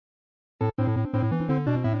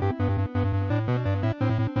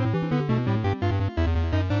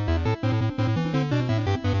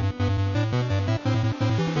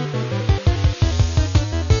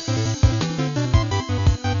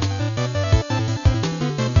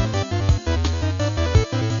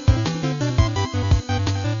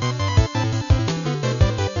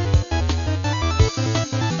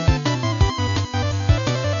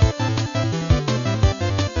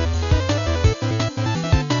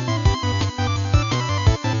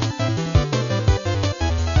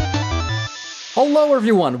Hello,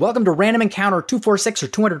 everyone. Welcome to Random Encounter 246 or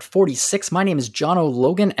 246. My name is John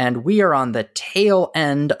O'Logan, and we are on the tail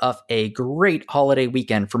end of a great holiday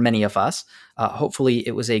weekend for many of us. Hopefully,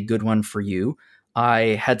 it was a good one for you.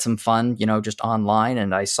 I had some fun, just online,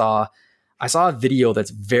 and I saw a video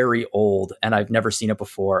that's very old, and I've never seen it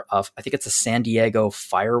before. I think it's a San Diego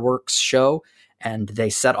fireworks show, and they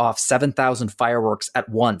set off 7,000 fireworks at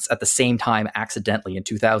once at the same time accidentally in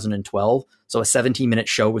 2012. So a 17-minute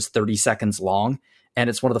show was 30 seconds long, and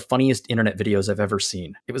it's one of the funniest internet videos I've ever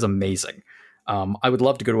seen. It was amazing. I would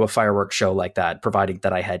love to go to a fireworks show like that, providing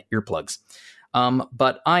that I had earplugs.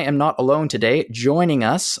 But I am not alone today. Joining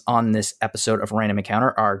us on this episode of Random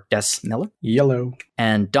Encounter are Des Miller. Yellow.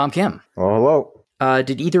 And Dom Kim. Oh, hello.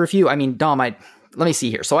 Did either of you, Dom, let me see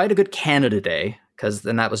here. So I had a good Canada Day, because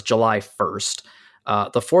then that was July 1st.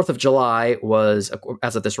 The 4th of July was,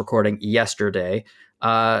 as of this recording, yesterday.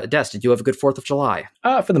 Des, did you have a good 4th of July?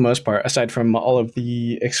 For the most part, aside from all of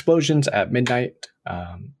the explosions at midnight,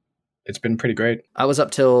 it's been pretty great. I was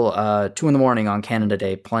up till 2 in the morning on Canada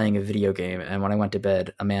Day playing a video game, and when I went to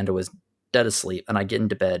bed, Amanda was dead asleep, and I get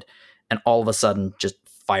into bed, and all of a sudden, just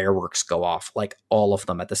fireworks go off, like all of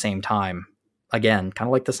them at the same time. Again, kind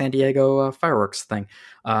of like the San Diego fireworks thing.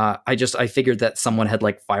 I figured that someone had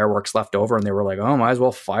like fireworks left over, and they were like, oh, might as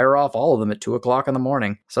well fire off all of them at 2 o'clock in the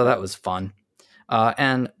morning. So that was fun.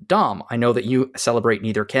 And Dom, I know that you celebrate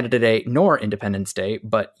neither Canada Day nor Independence Day,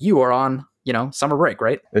 but you are on, summer break,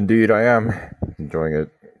 right? Indeed, I am enjoying it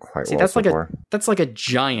quite well that's so like far. That's like a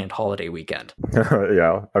giant holiday weekend.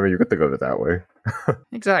 Yeah, you could think of it that way.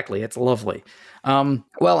 Exactly, it's lovely.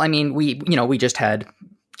 We just had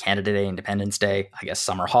Canada Day, Independence Day, I guess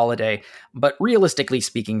summer holiday. But realistically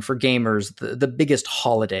speaking, for gamers, the biggest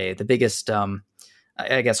holiday, the biggest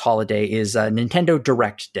holiday is Nintendo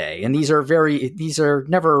Direct Day. And these are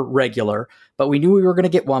never regular, but we knew we were going to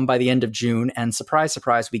get one by the end of June. And surprise,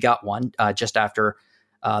 surprise, we got one just after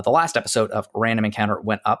the last episode of Random Encounter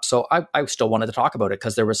went up. So I still wanted to talk about it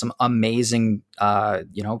because there was some amazing,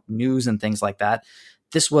 news and things like that.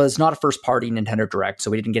 This was not a first-party Nintendo Direct,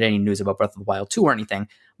 so we didn't get any news about Breath of the Wild 2 or anything,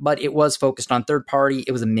 but it was focused on third-party.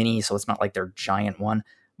 It was a mini, so it's not like their giant one.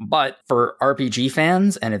 But for RPG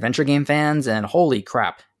fans and adventure game fans, and holy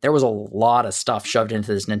crap, there was a lot of stuff shoved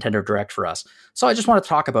into this Nintendo Direct for us. So I just want to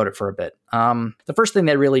talk about it for a bit. The first thing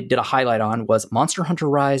they really did a highlight on was Monster Hunter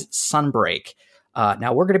Rise Sunbreak.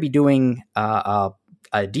 Now, we're going to be doing a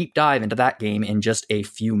deep dive into that game in just a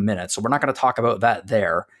few minutes, so we're not going to talk about that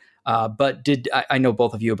there. But I know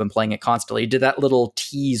both of you have been playing it constantly. Did that little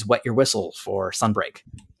tease wet your whistle for Sunbreak?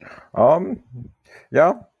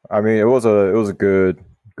 Yeah. It was a good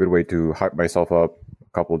way to hype myself up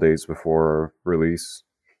a couple of days before release.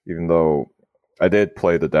 Even though I did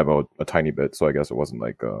play the demo a tiny bit, so I guess it wasn't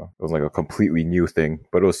like a completely new thing.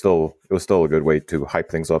 But it was still a good way to hype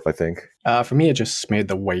things up, I think. For me, it just made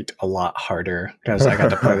the wait a lot harder because I got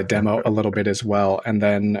to play the demo a little bit as well. And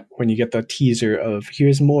then when you get the teaser of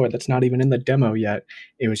here's more that's not even in the demo yet,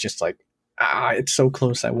 it was just like, it's so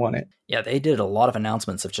close, I want it. Yeah, they did a lot of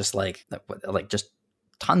announcements of just like just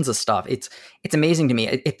tons of stuff. It's amazing to me.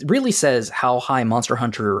 It really says how high Monster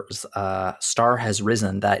Hunter's star has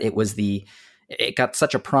risen, that it got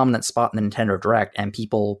such a prominent spot in the Nintendo Direct, and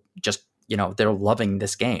people just, they're loving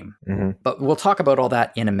this game. Mm-hmm. But we'll talk about all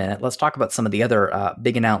that in a minute. Let's talk about some of the other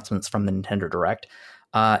big announcements from the Nintendo Direct.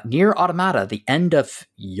 Nier Automata, the End of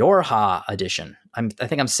Yorha edition. I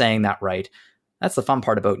think I'm saying that right. That's the fun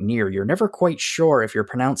part about Nier. You're never quite sure if you're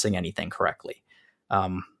pronouncing anything correctly.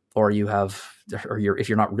 Or if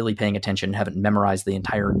you're not really paying attention, haven't memorized the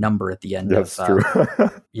entire number at the end. That's true.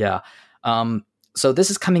 Yeah. So this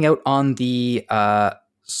is coming out on the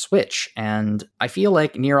Switch, and I feel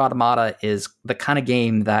like Nier Automata is the kind of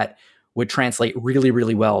game that would translate really,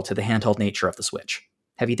 really well to the handheld nature of the Switch.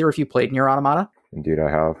 Have either of you played Nier Automata? Indeed, I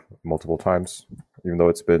have multiple times, even though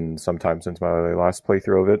it's been some time since my last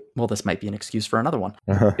playthrough of it. Well, this might be an excuse for another one.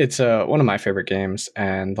 It's one of my favorite games,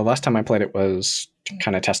 and the last time I played it was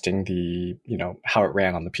kind of testing the, how it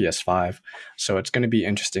ran on the PS5. So it's going to be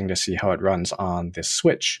interesting to see how it runs on this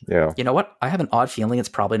Switch. Yeah. You know what? I have an odd feeling it's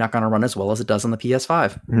probably not going to run as well as it does on the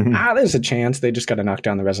PS5. There's a chance. They just got to knock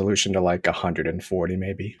down the resolution to like 140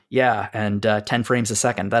 maybe. Yeah, and 10 frames a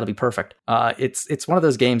second. That'll be perfect. It's one of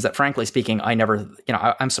those games that, frankly speaking,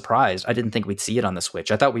 I'm surprised. I didn't think we'd see it on the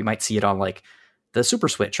Switch. I thought we might see it on like the Super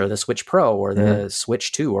Switch or the Switch Pro or the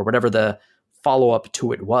Switch 2 or whatever the follow-up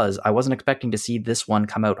to it was. I wasn't expecting to see this one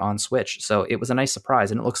come out on Switch, so it was a nice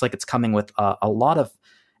surprise, and it looks like it's coming with a lot of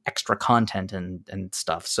extra content and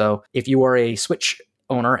stuff. So if you are a Switch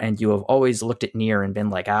owner and you have always looked at Nier and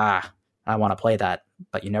been like, I want to play that,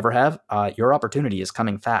 but you never have, your opportunity is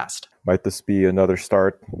coming fast. Might this be another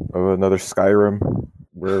start of another Skyrim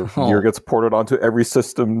where Nier gets ported onto every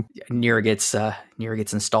system? Nier gets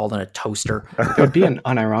installed in a toaster. There'd be an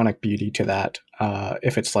unironic beauty to that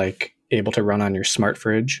if it's like able to run on your smart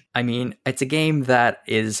fridge. I mean, it's a game that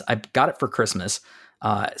is, I got it for Christmas.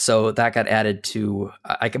 So that got added to,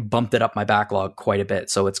 I bumped it up my backlog quite a bit.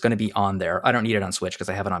 So it's going to be on there. I don't need it on Switch because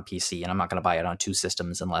I have it on PC, and I'm not going to buy it on 2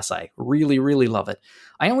 systems unless I really, really love it.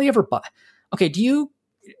 I only ever buy. Okay, do you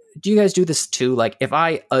guys do this too? Like, if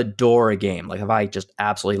I adore a game, like if I just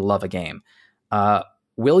absolutely love a game,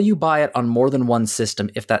 will you buy it on more than one system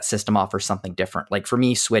if that system offers something different? Like for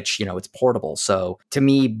me, Switch, it's portable. So to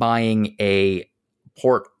me, buying a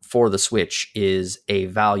port for the Switch is a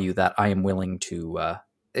value that I am willing to,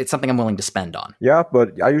 it's something I'm willing to spend on. Yeah,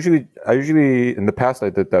 but I usually in the past I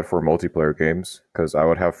did that for multiplayer games because I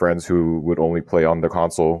would have friends who would only play on the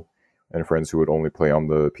console and friends who would only play on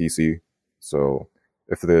the PC. So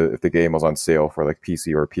if the game was on sale for like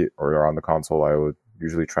PC or on the console, I would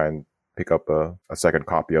usually try and pick up a second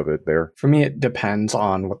copy of it there. For me, it depends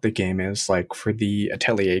on what the game is. Like for the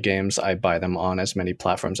Atelier games, I buy them on as many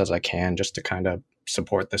platforms as I can just to kind of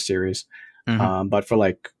support the series. Mm-hmm. But for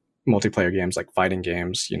like multiplayer games, like fighting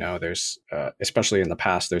games, there's especially in the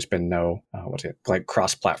past, there's been no like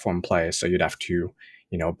cross-platform play. So you'd have to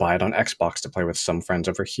buy it on Xbox to play with some friends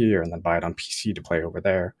over here, and then buy it on PC to play over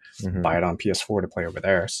there, buy it on PS4 to play over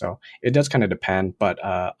there. So it does kind of depend. But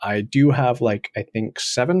I do have like, I think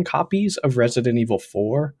 7 copies of Resident Evil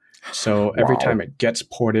 4. So every time it gets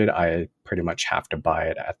ported, I pretty much have to buy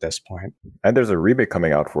it at this point. And there's a remake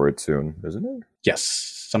coming out for it soon, isn't it? Yes,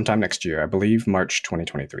 sometime next year. I believe March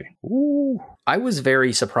 2023. Ooh. I was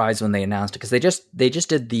very surprised when they announced it because they just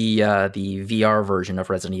did the VR version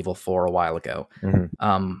of Resident Evil 4 a while ago.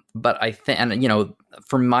 Mm-hmm. But I think, and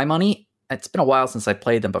for my money, it's been a while since I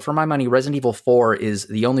played them, but for my money, Resident Evil 4 is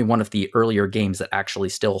the only one of the earlier games that actually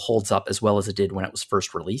still holds up as well as it did when it was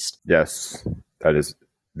first released. Yes, that is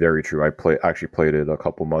very true. I actually played it a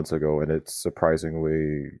couple months ago, and it's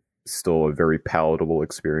surprisingly still a very palatable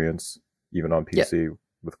experience, even on PC.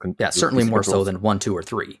 Yeah, certainly more so than 1, 2, or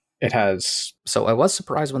 3. It has. So I was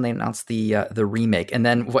surprised when they announced the remake, and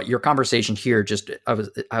then what your conversation here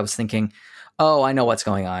I was thinking, oh, I know what's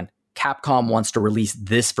going on. Capcom wants to release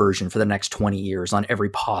this version for the next 20 years on every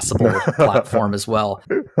possible platform as well.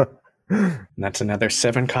 And that's another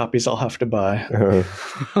 7 copies I'll have to buy.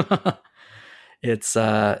 It's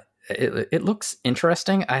it looks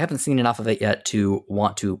interesting. I haven't seen enough of it yet to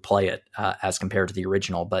want to play it as compared to the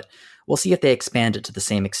original, but we'll see if they expand it to the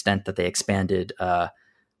same extent that they expanded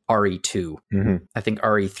RE2. Mm-hmm. I think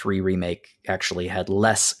RE3 remake actually had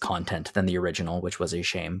less content than the original, which was a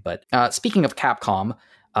shame. But speaking of Capcom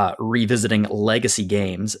revisiting legacy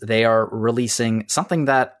games, they are releasing something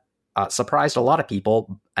that surprised a lot of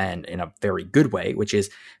people, and in a very good way, which is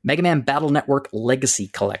Mega Man Battle Network Legacy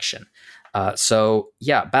Collection.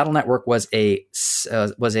 Battle Network was a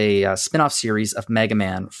spin-off series of Mega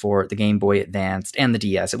Man for the Game Boy Advance and the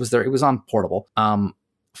DS. It was on portable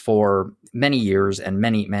for many years and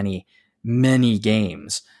many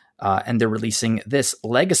games. And they're releasing this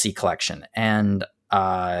Legacy Collection. And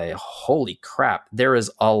holy crap, there are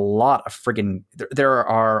a lot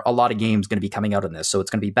of games going to be coming out in this. So it's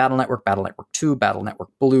going to be Battle Network 2, Battle Network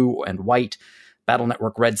Blue and White, Battle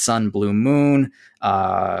Network Red Sun, Blue Moon,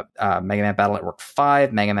 Mega Man Battle Network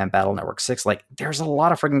 5, Mega Man Battle Network 6. Like, there's a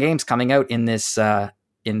lot of friggin' games coming out in this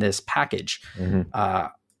package. Mm-hmm.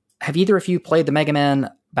 Have either of you played the Mega Man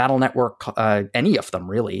Battle Network? Any of them,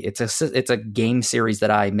 really? It's a game series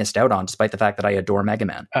that I missed out on, despite the fact that I adore Mega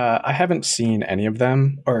Man. I haven't seen any of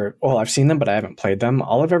them, I've seen them, but I haven't played them.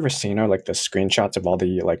 All I've ever seen are like the screenshots of all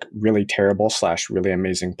the like really terrible / really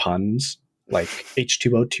amazing puns, like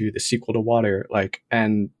H2O2, the sequel to Water,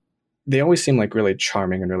 and they always seem like really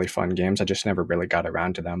charming and really fun games. I just never really got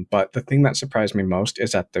around to them. But the thing that surprised me most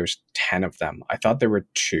is that there's 10 of them. I thought there were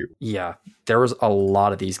 2. Yeah, there was a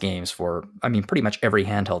lot of these games for, pretty much every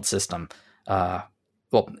handheld system.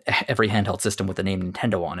 Every handheld system with the name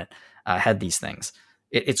Nintendo on it had these things.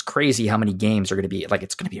 It's crazy how many games are going to be,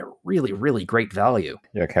 it's going to be a really, really great value.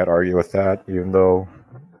 Yeah, I can't argue with that, even though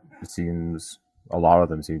it seems a lot of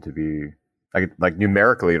them seem to be, like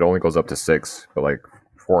numerically it only goes up to 6, but like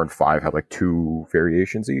 4 and 5 have like 2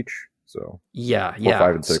 variations each. So yeah,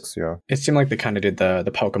 5 and 6, yeah. It seemed like they kind of did the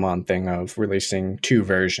Pokemon thing of releasing 2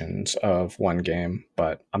 versions of one game,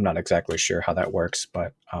 but I'm not exactly sure how that works.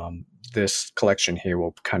 But this collection here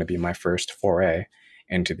will kind of be my first foray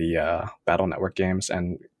into the Battle Network games,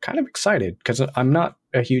 and kind of excited because I'm not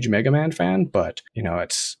a huge Mega Man fan, but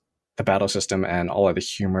it's the battle system and all of the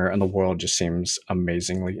humor and the world just seems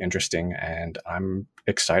amazingly interesting, and I'm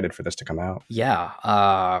excited for this to come out. Yeah,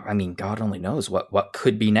 I mean, God only knows what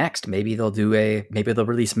could be next. Maybe they'll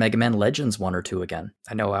release Mega Man Legends 1 or 2 again.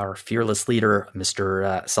 I know our fearless leader,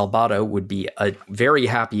 Mr. Salvato, would be very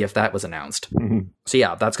happy if that was announced. So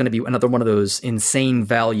yeah, that's going to be another one of those insane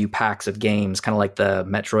value packs of games, kind of like the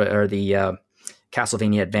Metro or the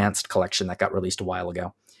Castlevania Advanced collection that got released a while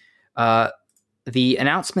ago. The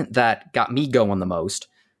announcement that got me going the most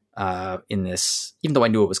in this, even though I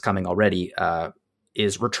knew it was coming already,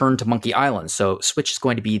 is Return to Monkey Island. So Switch is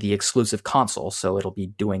going to be the exclusive console, so it'll be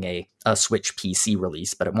doing a Switch PC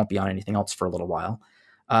release, but it won't be on anything else for a little while.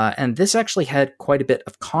 And this actually had quite a bit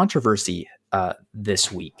of controversy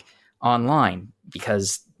this week online,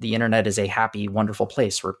 because the internet is a happy, wonderful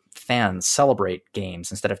place where fans celebrate games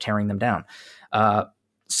instead of tearing them down.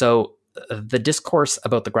 So the discourse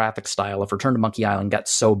about the graphic style of Return to Monkey Island got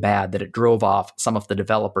so bad that it drove off some of the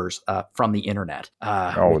developers from the internet.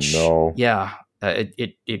 No. Yeah.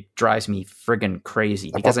 It drives me friggin'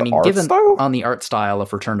 crazy, because About I mean, given style? on the art style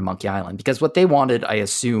of Return to Monkey Island, because what they wanted, I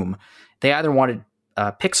assume, they either wanted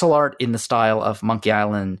pixel art in the style of Monkey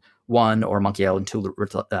Island 1 or Monkey Island 2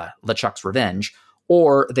 LeChuck's Revenge,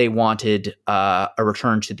 or they wanted a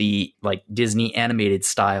return to the like Disney animated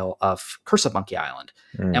style of Curse of Monkey Island.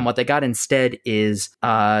 And what they got instead is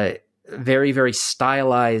very, very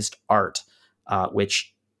stylized art,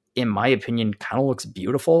 which in my opinion kind of looks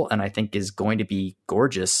beautiful and I think is going to be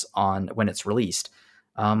gorgeous when it's released.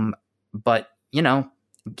 But you know,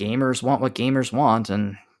 gamers want what gamers want,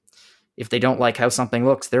 and if they don't like how something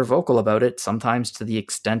looks, they're vocal about it, sometimes to the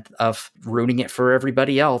extent of ruining it for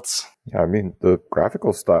everybody else. Yeah, I mean, the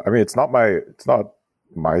graphical style, I mean, it's not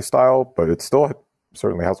my style, but it still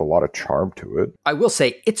certainly has a lot of charm to it. I will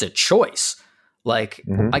say it's a choice. Like,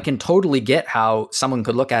 I can totally get how someone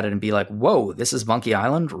could look at it and be like, whoa, this is Monkey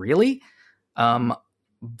Island? Really?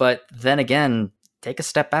 But then again, take a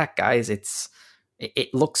step back, guys.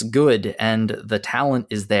 It looks good and the talent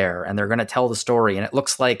is there and they're going to tell the story. And it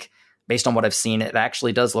looks like, based on what I've seen, it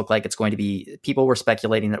actually does look like it's going to be, people were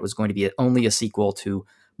speculating that it was going to be only a sequel to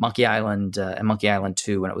Monkey Island and Monkey Island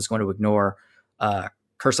 2, and it was going to ignore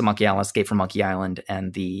Curse of Monkey Island, Escape from Monkey Island,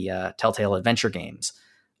 and the Telltale Adventure games.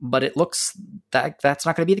 But it looks that's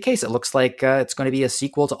not going to be the case. It looks like it's going to be a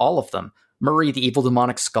sequel to all of them. Murray, the evil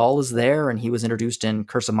demonic skull, is there, and he was introduced in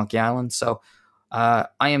Curse of Monkey Island. So I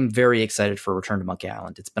am very excited for Return to Monkey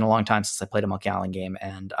Island. It's been a long time since I played a Monkey Island game,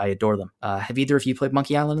 and I adore them. Have either of you played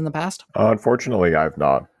Monkey Island in the past? Unfortunately, I've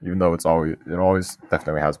not. Even though it always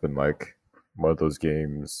definitely has been like one of those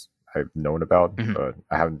games I've known about, but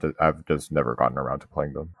I've just never gotten around to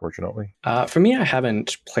playing them, fortunately. For me, I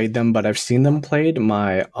haven't played them, but I've seen them played.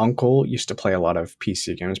 My uncle used to play a lot of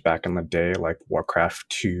PC games back in the day, like Warcraft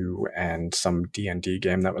 2 and some D&D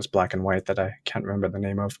game that was black and white that I can't remember the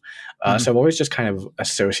name of. So I've always just kind of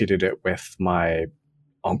associated it with my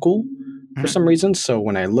uncle for some reason. So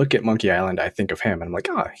when I look at Monkey Island, I think of him, and I'm like,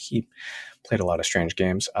 he played a lot of strange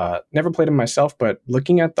games. Never played them myself, but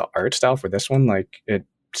looking at the art style for this one, like, it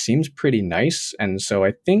seems pretty nice. And so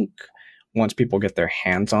I think once people get their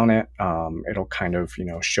hands on it, it'll kind of,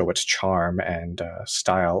 show its charm and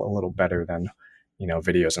style a little better than,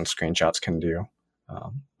 videos and screenshots can do.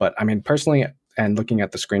 But I mean, personally, and looking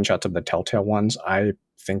at the screenshots of the Telltale ones, I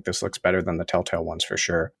think this looks better than the Telltale ones for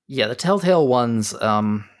sure. Yeah, the Telltale ones,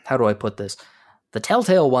 how do I put this? The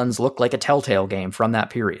Telltale ones look like a Telltale game from that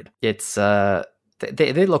period. It's,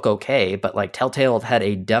 they look okay, but like Telltale had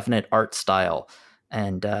a definite art style,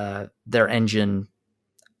 and their engine,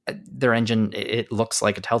 it looks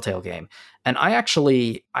like a Telltale game. And I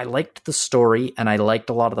liked the story, and I liked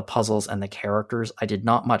a lot of the puzzles and the characters. I did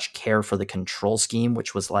not much care for the control scheme,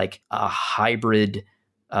 which was like a hybrid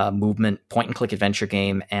movement point and click adventure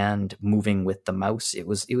game and moving with the mouse. It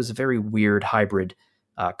was a very weird hybrid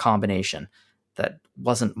combination that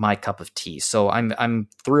wasn't my cup of tea. So I'm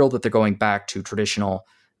thrilled that they're going back to traditional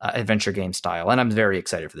adventure game style, and I'm very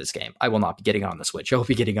excited for this game. I will not be getting it on the Switch. I'll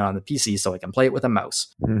be getting it on the PC so I can play it with a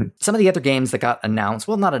mouse. Some of the other games that got announced,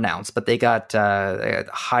 well, not announced, but they got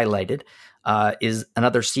highlighted, is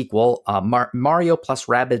another sequel, Mario plus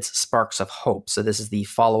Rabbids Sparks of Hope. So this is the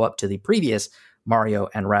follow-up to the previous Mario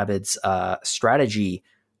and Rabbids strategy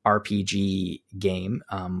RPG game,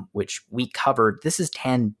 which we covered. This is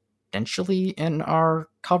tangentially in our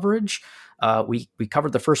coverage. We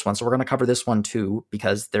covered the first one, so we're going to cover this one too,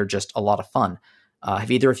 because they're just a lot of fun. Have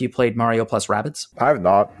either of you played Mario plus Rabbids? I have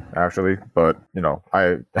not, actually, but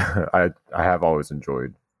I have always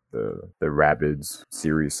enjoyed the Rabbids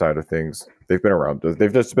series side of things. They've been around.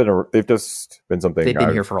 They've just been something. They've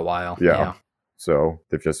been here for a while. Yeah. So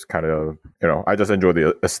they've just kind of, I just enjoy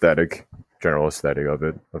the general aesthetic of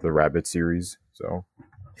it, of the Rabbids series. So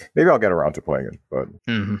maybe I'll get around to playing it, but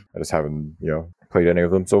I just haven't, played any of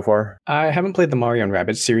them so far. I haven't played the Mario and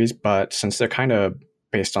Rabbids series, but since they're kind of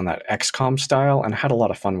based on that XCOM style, and I had a lot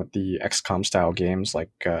of fun with the XCOM style games like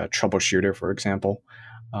Troubleshooter, for example,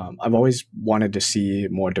 I've always wanted to see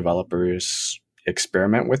more developers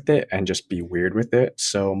experiment with it and just be weird with it.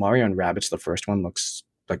 So Mario and Rabbids, the first one, looks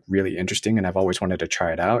like really interesting, and I've always wanted to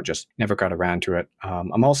try it out, just never got around to it.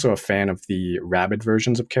 I'm also a fan of the Rabbid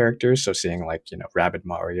versions of characters, so seeing like Rabbid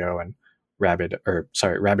Mario and Rabbid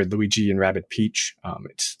Luigi and Rabbid Peach,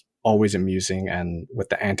 it's always amusing, and with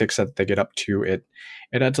the antics that they get up to, it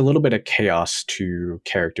adds a little bit of chaos to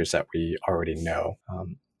characters that we already know.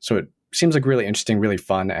 So it seems like really interesting, really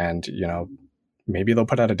fun, and maybe they'll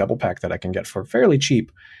put out a double pack that I can get for fairly cheap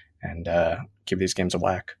and give these games a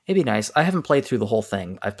whack. It'd be nice. I haven't played through the whole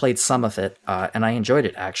thing. I've played some of it, and I enjoyed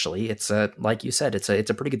it, actually. It's like you said, it's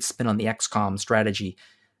a pretty good spin on the XCOM strategy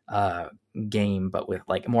game, but with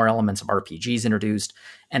like more elements of RPGs introduced,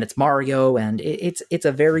 and it's Mario, and it's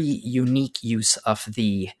a very unique use of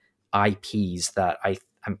the IPs that I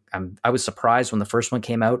was surprised when the first one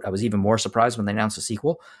came out. I was even more surprised when they announced a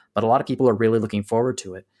sequel, but a lot of people are really looking forward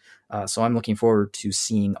to it. So I'm looking forward to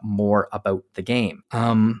seeing more about the game.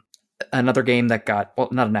 Another game that got, well,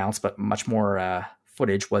 not announced, but much more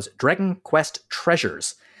footage was Dragon Quest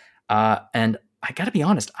Treasures. And I gotta be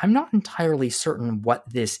honest, I'm not entirely certain what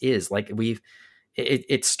this is. Like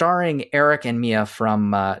it's starring Eric and Mia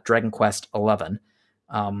from Dragon Quest XI,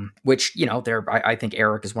 which, I think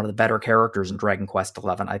Eric is one of the better characters in Dragon Quest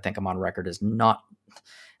XI. I think I'm on record as not,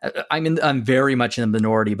 I'm very much in the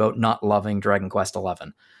minority about not loving Dragon Quest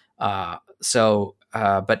XI.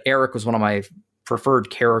 But Eric was one of my preferred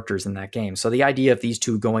characters in that game. So the idea of these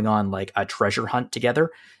two going on like a treasure hunt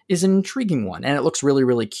together is an intriguing one. And it looks really,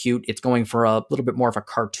 really cute. It's going for a little bit more of a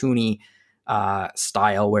cartoony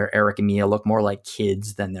style where Eric and Mia look more like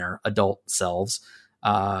kids than their adult selves.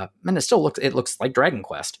 And it looks like Dragon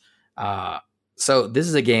Quest. So this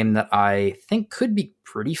is a game that I think could be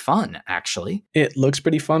pretty fun, actually. It looks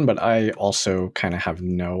pretty fun, but I also kind of have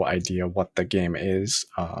no idea what the game is.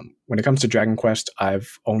 When it comes to Dragon Quest,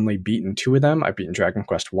 I've only beaten 2 of them. I've beaten Dragon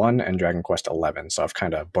Quest 1 and Dragon Quest 11, so I've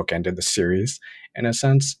kind of bookended the series in a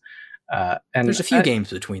sense. And there's a few games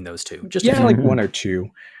between those two. Just like 1 or 2.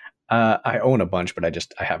 I own a bunch, but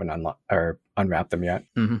I haven't unwrapped them yet.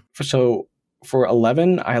 Mm-hmm. So for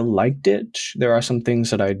 11, I liked it. There are some things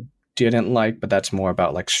that I didn't like, but that's more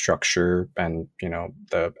about like structure and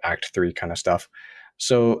the Act 3 kind of stuff.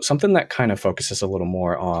 So something that kind of focuses a little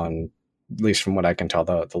more on, at least from what I can tell,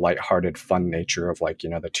 the lighthearted, fun nature of like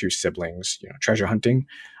the 2 siblings, treasure hunting.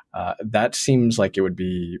 That seems like it would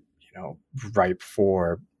be ripe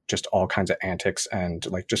for just all kinds of antics and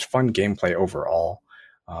like just fun gameplay overall.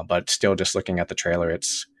 But still, just looking at the trailer,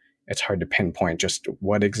 it's hard to pinpoint just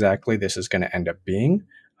what exactly this is going to end up being.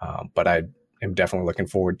 But I'm definitely looking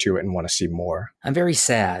forward to it and want to see more. I'm very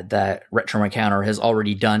sad that Retro Encounter has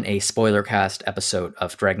already done a spoiler cast episode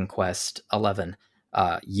of Dragon Quest XI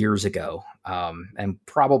years ago, and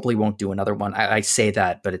probably won't do another one. I say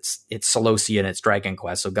that, but it's Solosia and it's Dragon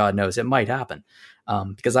Quest, so God knows it might happen.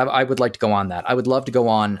 Because I would like to go on that. I would love to go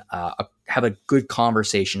on, have a good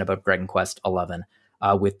conversation about Dragon Quest XI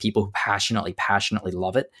with people who passionately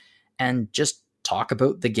love it, and just talk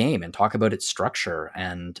about the game and talk about its structure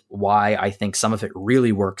and why I think some of it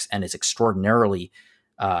really works and is extraordinarily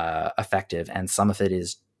effective, and some of it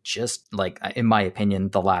is just, like, in my opinion,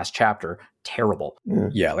 the last chapter, terrible.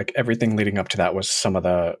 Yeah, like everything leading up to that was some of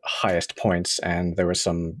the highest points, and there were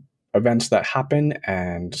some events that happened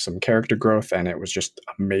and some character growth, and it was just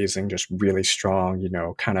amazing, just really strong,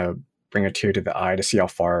 kind of bring a tear to the eye to see how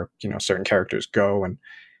far, certain characters go and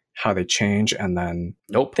how they change, and then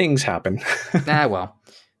things happen. So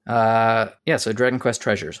Dragon Quest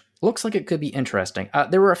Treasures looks like it could be interesting.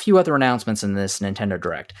 There were a few other announcements in this Nintendo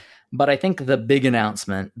Direct, but I think the big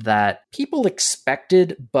announcement that people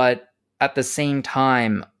expected, but at the same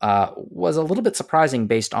time was a little bit surprising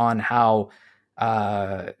based on how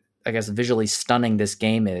visually stunning this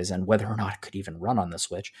game is and whether or not it could even run on the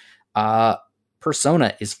Switch.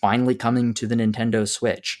 Persona is finally coming to the Nintendo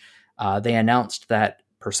Switch. They announced that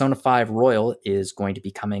Persona 5 Royal is going to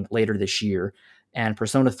be coming later this year, and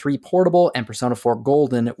Persona 3 Portable and Persona 4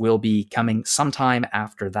 Golden will be coming sometime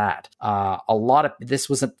after that. This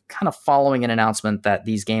was kind of following an announcement that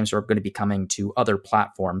these games are going to be coming to other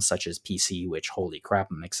platforms such as PC, which, holy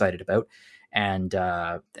crap, I'm excited about, and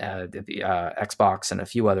Xbox and a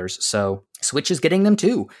few others. So Switch is getting them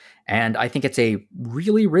too. And I think it's a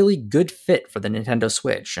really, really good fit for the Nintendo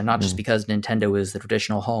Switch. And not just because Nintendo is the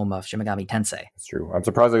traditional home of Shin Megami Tensei. It's true. I'm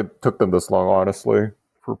surprised it took them this long, honestly,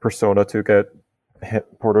 for Persona to get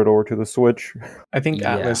ported over to the Switch. I think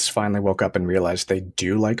Atlas finally woke up and realized they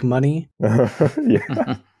do like money.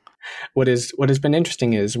 Yeah. What has been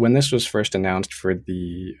interesting is when this was first announced for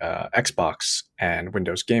the Xbox and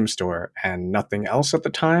Windows Game Store and nothing else at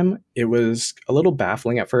the time, it was a little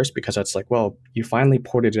baffling at first because it's like, well, you finally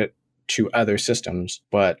ported it to other systems,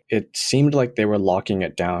 but it seemed like they were locking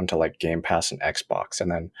it down to like Game Pass and Xbox,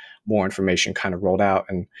 and then more information kind of rolled out,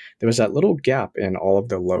 and there was that little gap in all of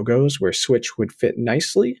the logos where Switch would fit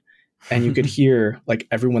nicely, and you could hear like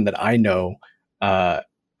everyone that I know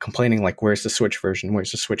complaining like, where's the Switch version,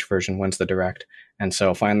 when's the Direct? And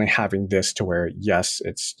so finally having this to where, yes,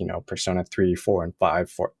 it's, you know, Persona 3, 4, and 5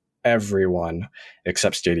 for everyone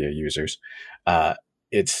except Stadia users.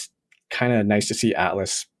 It's kind of nice to see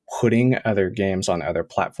Atlas putting other games on other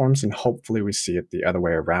platforms, and hopefully we see it the other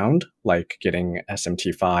way around, like getting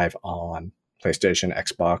SMT5 on PlayStation,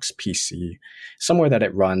 Xbox, PC, somewhere that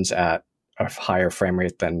it runs at a higher frame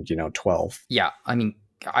rate than, 12. Yeah, I mean,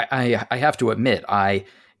 I have to admit,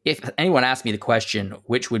 if anyone asked me the question,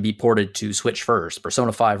 which would be ported to Switch first,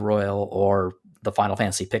 Persona 5 Royal or the Final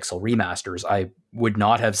Fantasy Pixel remasters, I would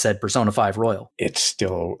not have said Persona 5 Royal. It's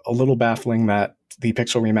still a little baffling that the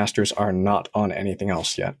Pixel remasters are not on anything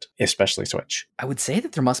else yet, especially Switch. I would say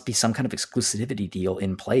that there must be some kind of exclusivity deal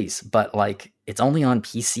in place, but like it's only on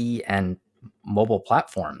PC and mobile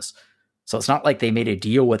platforms. So it's not like they made a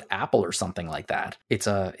deal with Apple or something like that. It's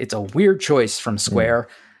a weird choice from Square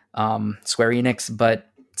Enix, but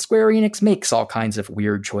Square Enix makes all kinds of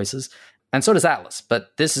weird choices. And so does Atlas,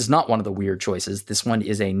 but this is not one of the weird choices. This one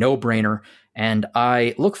is a no-brainer, and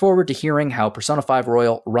I look forward to hearing how Persona 5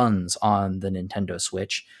 Royal runs on the Nintendo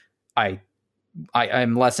Switch.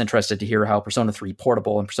 I'm less interested to hear how Persona 3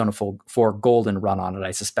 Portable and Persona 4 Golden run on it.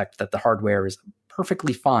 I suspect that the hardware is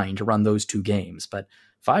perfectly fine to run those two games, but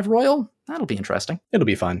 5 Royal, that'll be interesting. It'll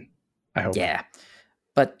be fun, I hope. Yeah.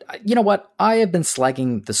 But you know what? I have been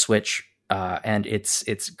slagging the Switch and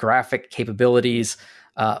its graphic capabilities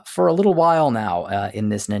for a little while now in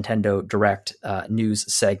this Nintendo Direct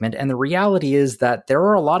news segment. And the reality is that there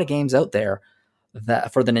are a lot of games out there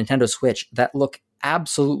that for the Nintendo Switch that look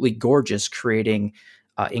absolutely gorgeous, creating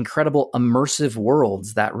incredible immersive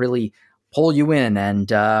worlds that really pull you in. And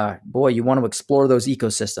boy, you want to explore those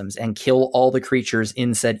ecosystems and kill all the creatures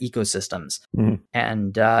in said ecosystems.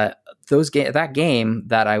 And that game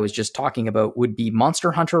that I was just talking about would be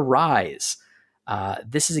Monster Hunter Rise.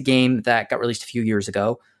 This is a game that got released a few years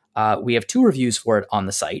ago. We have 2 reviews for it on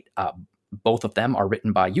the site. Both of them are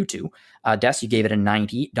written by you two. Des, you gave it a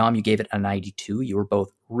 90. Dom, you gave it a 92. You were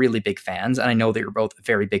both really big fans, and I know that you're both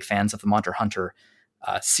very big fans of the Monster Hunter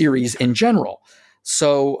series in general.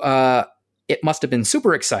 So it must have been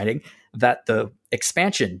super exciting that the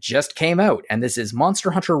expansion just came out, and this is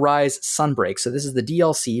Monster Hunter Rise Sunbreak. So this is the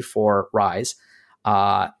DLC for Rise.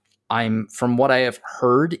 From what I have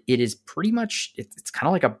heard, it is pretty much, it's kind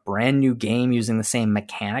of like a brand new game using the same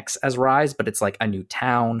mechanics as Rise, but it's like a new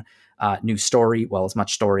town, new story. Well, as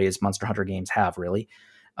much story as Monster Hunter games have, really.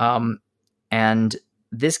 And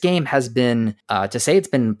this game has been, to say it's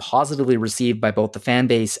been positively received by both the fan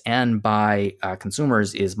base and by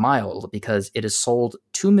consumers is mild, because it has sold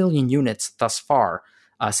 2 million units thus far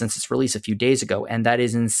since its release a few days ago. And that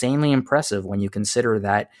is insanely impressive when you consider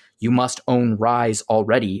that you must own Rise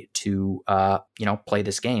already to, play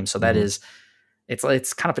this game. So that is,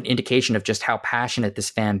 it's kind of an indication of just how passionate this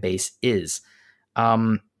fan base is.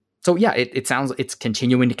 So yeah, it sounds it's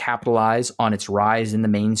continuing to capitalize on its rise in the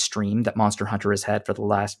mainstream that Monster Hunter has had for the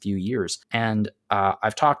last few years. And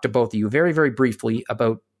I've talked to both of you very, very briefly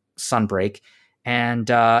about Sunbreak, and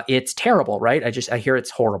it's terrible, right? I hear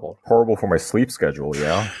it's horrible. Horrible for my sleep schedule,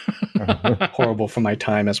 yeah. Horrible for my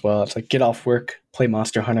time as well. It's like, get off work, play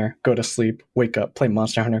Monster Hunter, go to sleep, wake up, play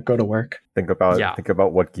Monster Hunter, go to work. Think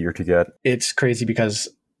about what gear to get. It's crazy because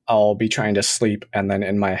I'll be trying to sleep, and then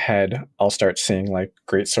in my head, I'll start seeing like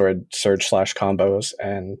Greatsword Surge / combos,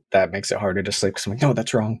 and that makes it harder to sleep because I'm like, no,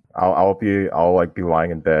 that's wrong. I'll be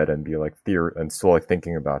lying in bed and be like and still like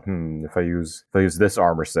thinking about if I use this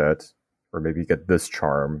armor set, or maybe get this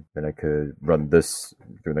charm, then I could run this.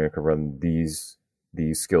 Then I could run these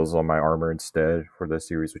skills on my armor instead for this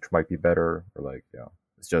series, which might be better. Or like, yeah,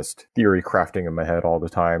 It's just theory crafting in my head all the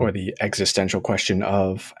time. Or the existential question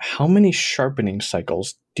of how many sharpening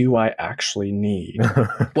cycles do I actually need?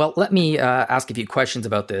 Well, let me ask a few questions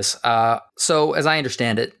about this. So, as I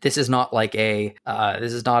understand it, this is not like a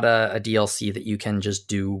DLC that you can just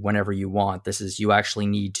do whenever you want. This is you actually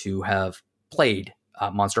need to have played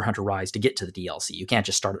Monster Hunter Rise to get to the DLC. You can't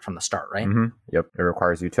just start it from the start, right? Mm-hmm. Yep, it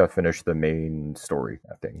requires you to finish the main story,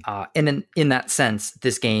 I think. And in that sense,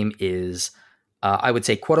 this game is, I would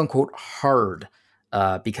say, quote unquote, hard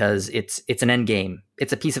because it's an end game.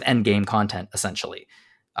 It's a piece of end game content essentially.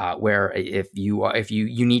 Where if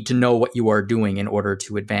you need to know what you are doing in order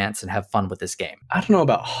to advance and have fun with this game. I don't know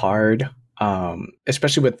about hard,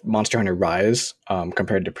 especially with Monster Hunter Rise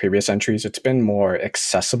compared to previous entries. It's been more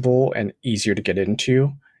accessible and easier to get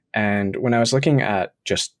into. And when I was looking at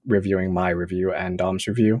just reviewing my review and Dom's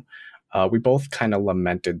review, we both kind of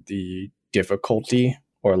lamented the difficulty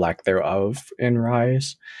or lack thereof in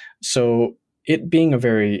Rise. So it being a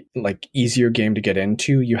very easier game to get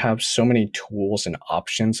into, you have so many tools and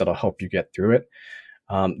options that'll help you get through it.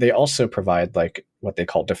 They also provide what they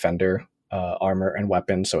call defender armor and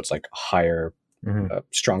weapons, so it's higher,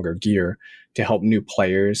 stronger gear to help new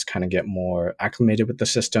players kind of get more acclimated with the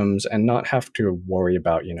systems and not have to worry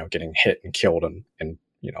about getting hit and killed in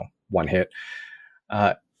one hit.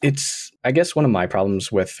 It's, I guess, one of my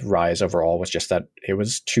problems with Rise overall was just that it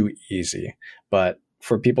was too easy, but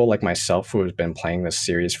for people like myself who have been playing this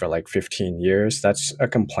series for 15 years, that's a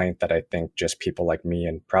complaint that I think just people like me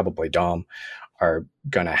and probably Dom are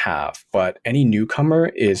going to have. But any newcomer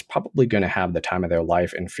is probably going to have the time of their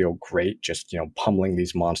life and feel great just, pummeling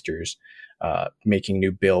these monsters, making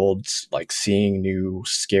new builds, seeing new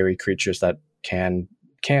scary creatures that can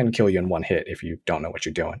kill you in one hit if you don't know what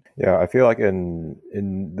you're doing. Yeah, I feel like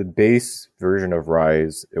in the base version of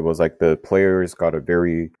Rise, it was the players got a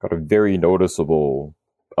very noticeable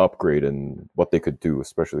upgrade in what they could do,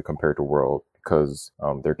 especially compared to World, because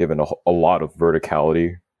they're given a lot of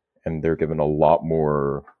verticality and they're given a lot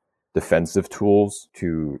more defensive tools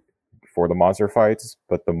for the monster fights,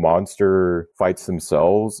 but the monster fights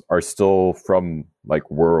themselves are still from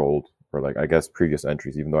World or I guess previous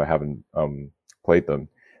entries, even though I haven't played them,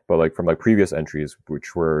 but from previous entries,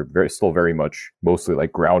 which were still very much mostly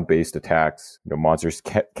ground-based attacks. Monsters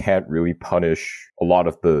can't really punish a lot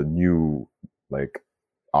of the new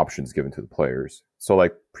options given to the players. So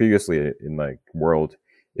previously in World,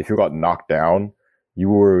 if you got knocked down,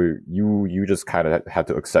 you just kind of had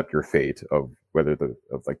to accept your fate of whether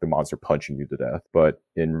the monster punching you to death. But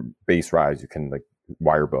in base Rise, you can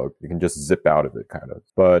wire bug, you can just zip out of it kind of.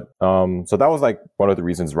 But so that was one of the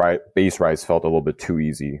reasons base Rise felt a little bit too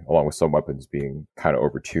easy, along with some weapons being kind of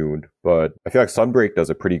overtuned. But I feel Sunbreak does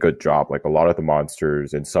a pretty good job. A lot of the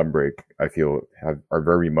monsters in Sunbreak, I feel are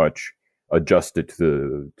very much adjusted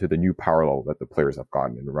to the new power level that the players have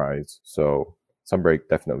gotten in Rise. So Sunbreak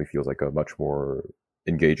definitely feels like a much more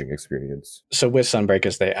engaging experience. So with Sunbreak,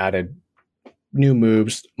 as they added new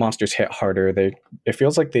moves, monsters hit harder. It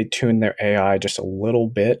feels like they tuned their AI just a little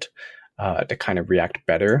bit to kind of react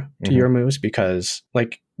better to your moves, because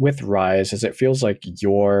with Rise, it feels like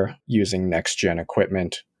you're using next gen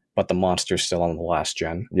equipment, but the monster's still on the last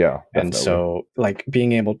gen. Yeah, definitely. And so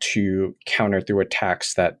being able to counter through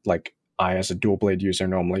attacks that I as a dual blade user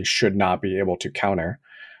normally should not be able to counter.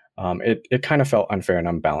 It kind of felt unfair and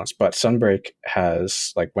unbalanced. But Sunbreak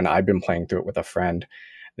has, when I've been playing through it with a friend,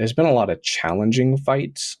 there's been a lot of challenging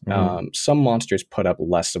fights. Some monsters put up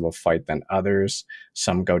less of a fight than others.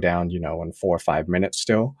 Some go down, in 4 or 5 minutes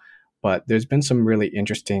still. But there's been some really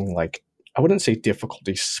interesting, I wouldn't say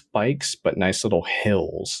difficulty spikes, but nice little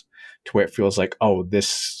hills to where it feels oh,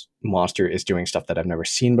 this monster is doing stuff that I've never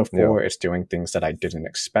seen before. Yeah. It's doing things that I didn't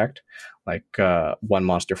expect. One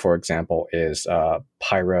monster, for example, is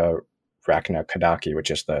Pyra Rachna Kadaki, which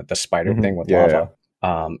is the spider thing with lava.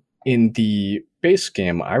 Yeah. In the base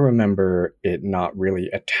game, I remember it not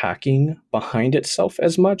really attacking behind itself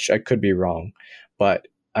as much. I could be wrong, but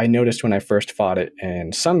I noticed when I first fought it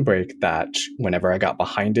in Sunbreak that whenever I got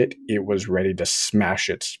behind it, it was ready to smash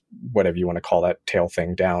its, whatever you want to call that tail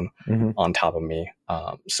thing, down on top of me.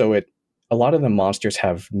 So a lot of the monsters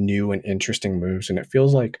have new and interesting moves, and it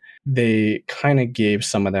feels like they kind of gave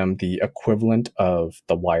some of them the equivalent of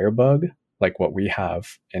the wire bug, what we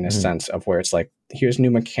have in a sense of where it's here's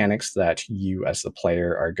new mechanics that you as the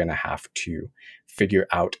player are going to have to figure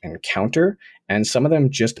out and counter. And some of them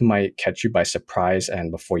just might catch you by surprise.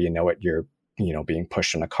 And before you know it, you're, being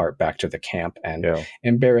pushed in a cart back to the camp and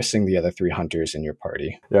embarrassing the other 3 hunters in your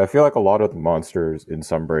party. Yeah, I feel a lot of the monsters in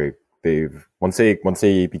Sunbreak, once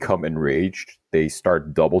they become enraged, they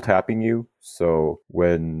start double tapping you. So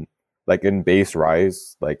when like in base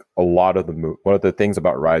Rise, like a lot of one of the things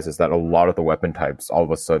about Rise is that a lot of the weapon types, all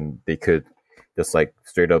of a sudden, they could just like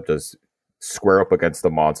straight up just square up against the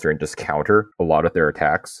monster and just counter a lot of their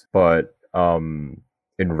attacks. But in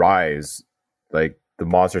Rise, like the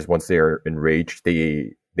monsters, once they are enraged,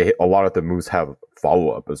 they a lot of the moves have follow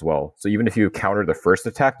up as well. So even if you counter the first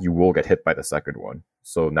attack, you will get hit by the second one.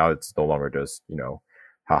 So now it's no longer just, you know,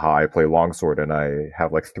 haha, I play longsword and I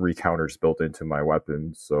have like 3 counters built into my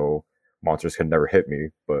weapon, so monsters can never hit me.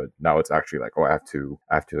 But now it's actually like, oh, I have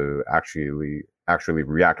to actually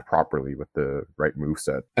react properly with the right move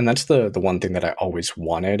set. And that's the one thing that I always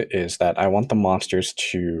wanted, is that I want the monsters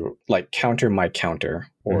to like counter my counter,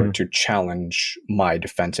 or to challenge my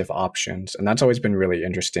defensive options. And that's always been really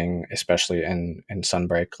interesting, especially in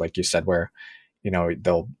Sunbreak, like you said, where, you know,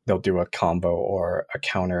 they'll do a combo or a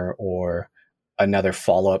counter or another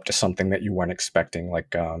follow-up to something that you weren't expecting,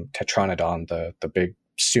 like Tetranodon, the big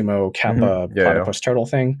sumo kappa platypus turtle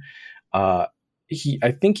thing. I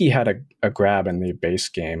think he had a grab in the base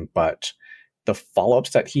game, but the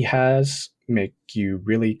follow-ups that he has make you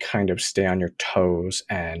really kind of stay on your toes.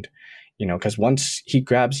 And, you know, because once he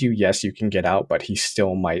grabs you, yes, you can get out, but he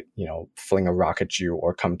still might, you know, fling a rock at you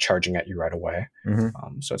or come charging at you right away.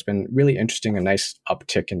 So it's been really interesting, a nice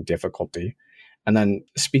uptick in difficulty. And then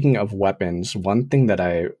speaking of weapons, one thing that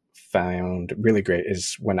I found really great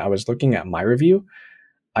is when I was looking at my review,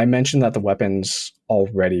 I mentioned that the weapons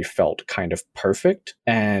already felt kind of perfect,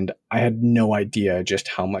 and I had no idea just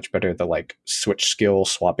how much better the like switch skill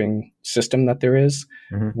swapping system that there is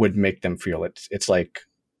would make them feel. It's like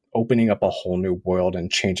opening up a whole new world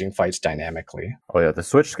and changing fights dynamically. Oh yeah, the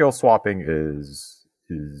switch skill swapping is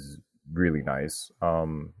really nice.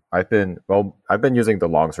 I've been using the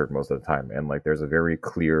longsword most of the time, and like there's a very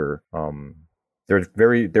clear there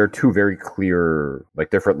are 2 very clear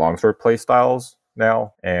like different longsword play styles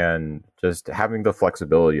now, and just having the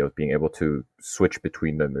flexibility of being able to switch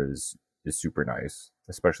between them is super nice,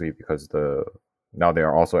 especially because now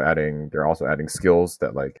they're also adding skills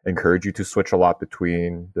that like encourage you to switch a lot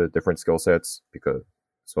between the different skill sets. Because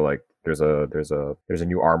so like there's a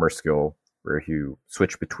new armor skill where you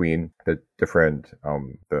switch between the different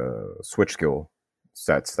the switch skill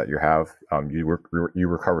sets that you have, you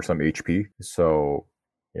recover some HP. So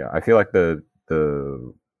yeah, I feel like the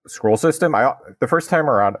scroll system, the first time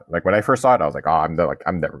around, like when I first saw it, I was like, oh, I'm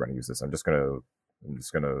never going to use this. I'm just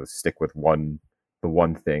gonna stick with the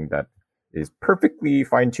one thing that is perfectly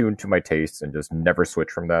fine-tuned to my tastes and just never switch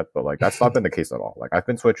from that. But like that's not been the case at all. Like I've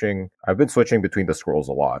been switching between the scrolls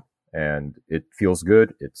a lot, and it feels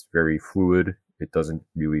good. It's very fluid. It doesn't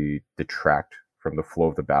really detract from the flow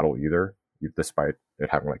of the battle either, despite it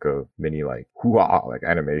having like a mini like hoo-ah like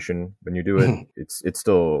animation when you do it. It's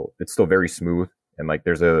still very smooth, and like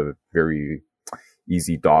there's a very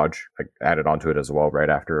easy dodge like added onto it as well right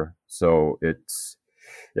after. So it's,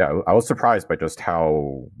 yeah, I was surprised by just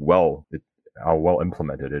how well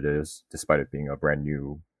implemented it is, despite it being a brand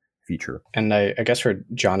new feature. And I guess for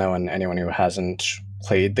Jono and anyone who hasn't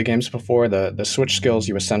played the games before, the switch skills,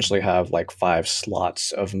 you essentially have like 5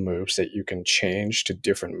 slots of moves that you can change to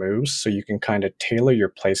different moves. So you can kind of tailor your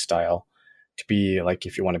playstyle to be like,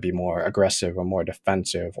 if you want to be more aggressive or more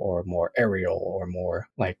defensive or more aerial or more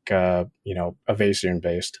like, evasion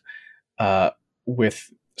based.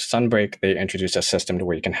 With Sunbreak, they introduced a system to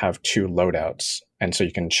where you can have 2 loadouts. And so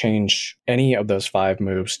you can change any of those 5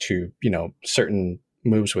 moves to, certain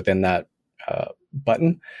moves within that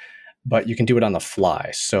button, but you can do it on the fly.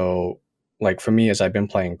 So like for me, as I've been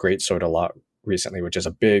playing Greatsword a lot recently, which is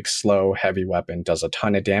a big, slow, heavy weapon, does a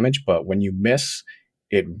ton of damage, but when you miss,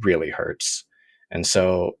 it really hurts. And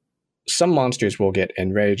so some monsters will get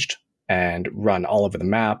enraged and run all over the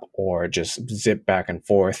map or just zip back and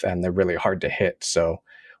forth, and they're really hard to hit. So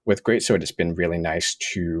with Greatsword, it's been really nice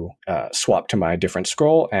to swap to my different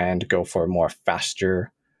scroll and go for a more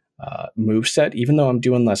faster move set. Even though I'm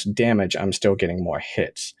doing less damage, I'm still getting more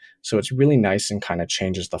hits. So it's really nice and kind of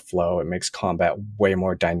changes the flow. It makes combat way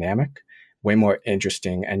more dynamic, way more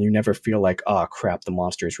interesting, and you never feel like, oh crap, the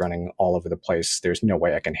monster is running all over the place, there's no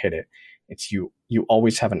way I can hit it. It's you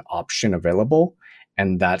always have an option available,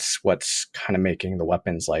 and that's what's kind of making the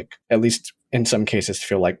weapons, like, at least in some cases,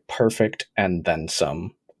 feel like perfect and then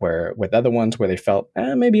some. Where with other ones where they felt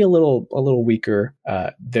maybe a little weaker,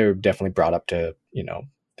 they're definitely brought up to,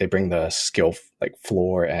 they bring the skill like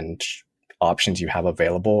floor and options you have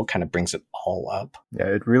available, kind of brings it all up. Yeah,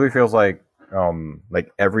 it really feels like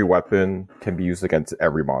every weapon can be used against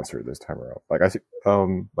every monster this time around. Like I see,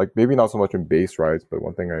 like maybe not so much in base Rise, but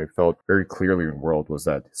one thing I felt very clearly in World was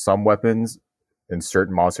that some weapons in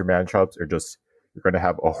certain monster matchups are just you're going to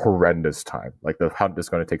have a horrendous time. Like the hunt is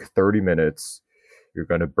going to take 30 minutes. You're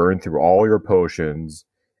going to burn through all your potions,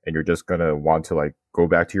 and you're just going to want to like go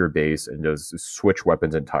back to your base and just switch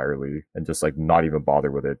weapons entirely and just like not even bother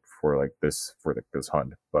with it for like this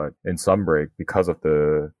hunt. But in Sunbreak, because of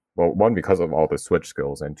one, because of all the switch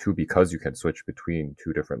skills, and two, because you can switch between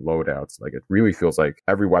two different loadouts, like it really feels like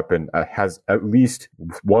every weapon has at least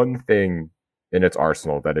one thing in its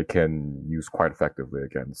arsenal that it can use quite effectively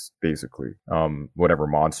against basically whatever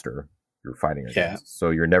monster you're fighting against. Yeah. So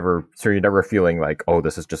you're never feeling like, oh,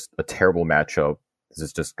 this is just a terrible matchup. This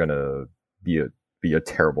is just gonna be a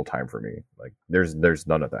terrible time for me. Like there's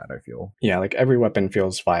none of that, I feel. Yeah, like every weapon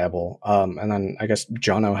feels viable. And then I guess,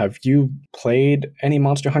 Jono, have you played any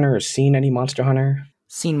Monster Hunter or seen any Monster Hunter?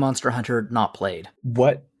 Seen Monster Hunter, not played.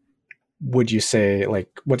 What would you say,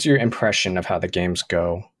 like, what's your impression of how the games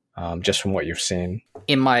go, just from what you've seen?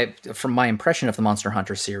 From my impression of the Monster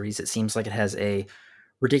Hunter series, it seems like it has a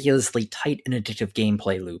ridiculously tight and addictive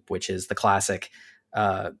gameplay loop, which is the classic,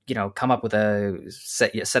 come up with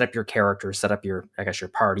set up your character, set up your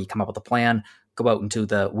party, come up with a plan, go out into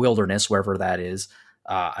the wilderness, wherever that is,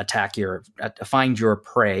 find your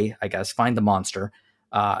prey, find the monster,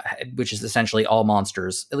 which is essentially all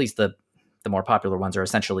monsters, at least the more popular ones are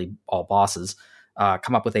essentially all bosses,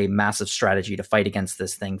 come up with a massive strategy to fight against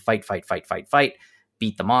this thing, fight,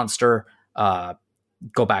 beat the monster,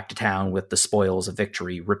 go back to town with the spoils of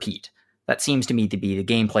victory, repeat. That seems to me to be the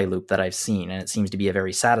gameplay loop that I've seen, and it seems to be a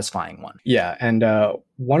very satisfying one. Yeah, and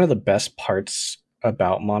one of the best parts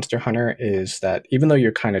about Monster Hunter is that even though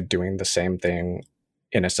you're kind of doing the same thing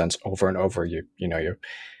in a sense over and over, you're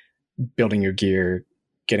building your gear,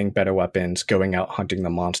 getting better weapons, going out hunting the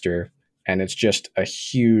monster, and it's just a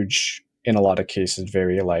huge, in a lot of cases,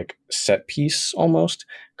 very like set piece almost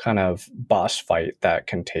kind of boss fight that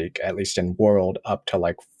can take, at least in World, up to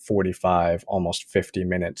like 45, almost 50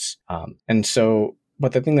 minutes.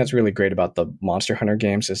 But the thing that's really great about the Monster Hunter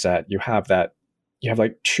games is that you have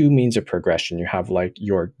like two means of progression. You have like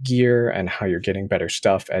your gear and how you're getting better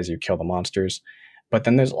stuff as you kill the monsters. But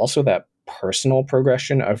then there's also that personal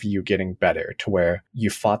progression of you getting better, to where you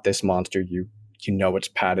fought this monster, you know its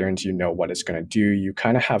patterns, you know what it's going to do. You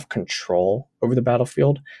kind of have control over the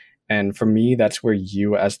battlefield. And for me, that's where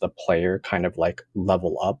you as the player kind of like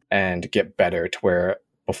level up and get better, to where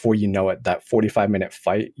before you know it, that 45-minute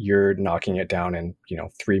fight, you're knocking it down in,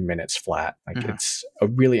 3 minutes flat. Like It's a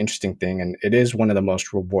really interesting thing. And it is one of the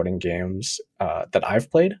most rewarding games that I've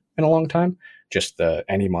played in a long time, just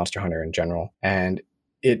any Monster Hunter in general. And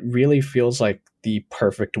it really feels like the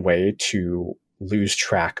perfect way to lose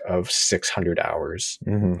track of 600 hours.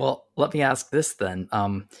 Mm-hmm. Well, let me ask this then.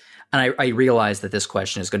 And I realize that this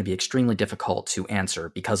question is going to be extremely difficult to answer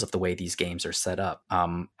because of the way these games are set up.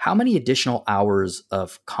 How many additional hours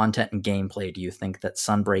of content and gameplay do you think that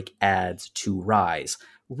Sunbreak adds to Rise?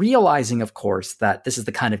 Realizing, of course, that this is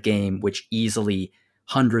the kind of game which easily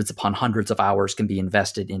hundreds upon hundreds of hours can be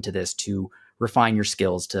invested into this to refine your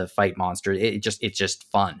skills to fight monsters. It's just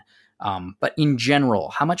fun. But in general,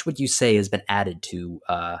 how much would you say has been added to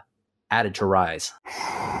Rise?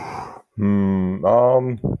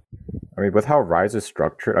 I mean, with how Rise is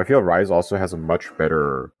structured, I feel Rise also has a much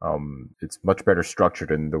better, it's much better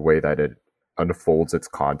structured in the way that it unfolds its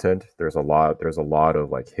content. There's a lot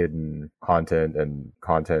of like hidden content and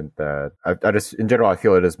content that I just, in general, I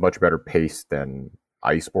feel it is much better paced than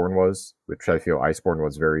Iceborne was, which I feel Iceborne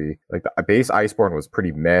was very, like the base Iceborne was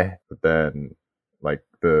pretty meh, but then like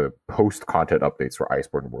the post content updates for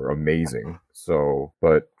Iceborne were amazing. So,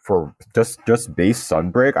 but for just base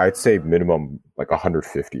Sunbreak, I'd say minimum like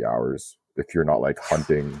 150 hours if you're not like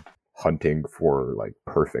hunting for like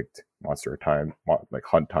perfect monster time, like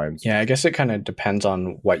hunt times. Yeah, I guess it kind of depends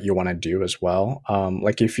on what you want to do as well.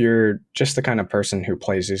 Like if you're just the kind of person who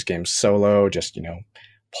plays these games solo, just,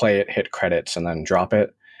 play it, hit credits, and then drop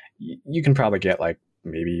it, you can probably get like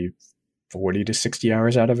maybe 40 to 60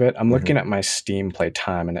 hours out of it. I'm looking at my Steam play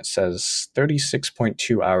time, and it says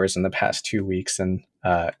 36.2 hours in the past 2 weeks, and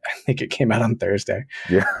I think it came out on Thursday.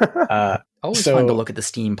 Yeah. Always fun to look at the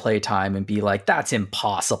Steam play time and be like, that's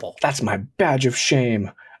impossible. That's my badge of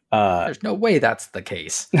shame. There's no way that's the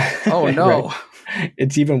case. Oh, no. Right.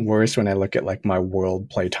 It's even worse when I look at like my world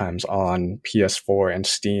playtimes on PS4 and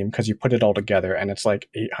Steam, because you put it all together and it's like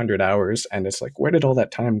 800 hours, and it's like, where did all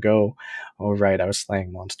that time go? Oh, right, I was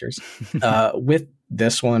slaying monsters. With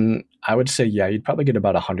this one, I would say, yeah, you'd probably get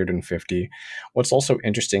about 150. What's also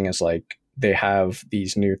interesting is like they have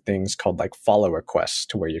these new things called like follower quests,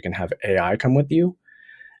 to where you can have AI come with you.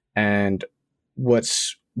 And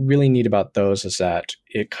what's really neat about those is that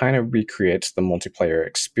it kind of recreates the multiplayer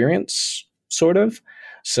experience, sort of.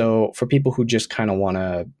 So for people who just kind of want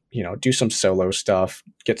to, do some solo stuff,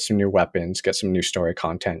 get some new weapons, get some new story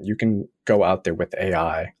content, you can go out there with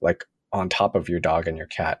AI, like on top of your dog and your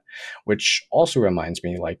cat, which also reminds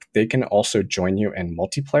me, like they can also join you in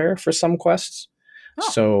multiplayer for some quests.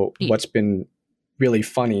 So neat. what's been really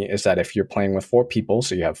funny is that if you're playing with 4 people,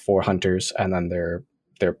 so you have 4 hunters and then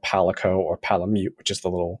their palico or palamute, which is the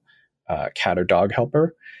little cat or dog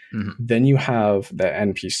helper, then you have the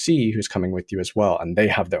NPC who's coming with you as well, and they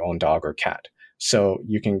have their own dog or cat. So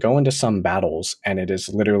you can go into some battles and it is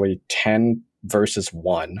literally 10 versus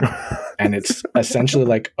 1, and it's essentially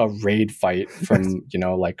like a raid fight from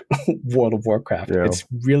like World of Warcraft. Yeah. It's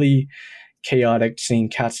really chaotic, seeing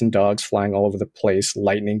cats and dogs flying all over the place,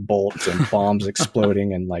 lightning bolts and bombs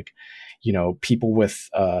exploding, and like people with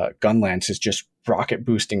gun lances just rocket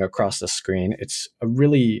boosting across the screen. It's a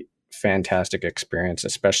really fantastic experience,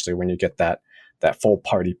 especially when you get that full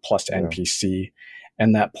party plus NPC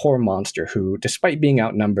and that poor monster who, despite being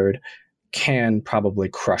outnumbered, can probably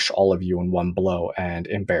crush all of you in one blow and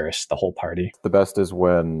embarrass the whole party. The best is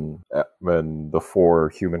when the 4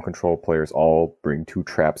 human control players all bring 2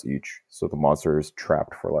 traps each, so the monster is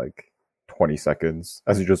trapped for like 20 seconds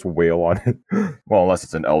as you just wail on it. Well, unless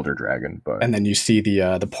it's an elder dragon, but and then you see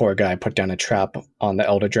the poor guy put down a trap on the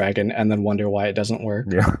elder dragon and then wonder why it doesn't work.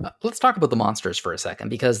 Yeah. Let's talk about the monsters for a second,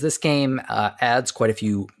 because this game adds quite a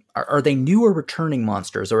few. Are they new or returning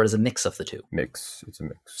monsters, or is it a mix of the two? It's a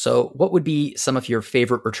mix. So what would be some of your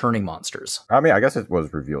favorite returning monsters? I mean, I guess it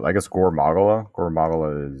was revealed. I guess Gore Magala. Gore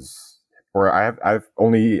Magala is, or I've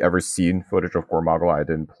only ever seen footage of Gore Magala. I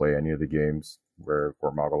didn't play any of the games where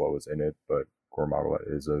Gore Magala was in it, but Gore Magala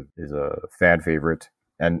is a fan favorite,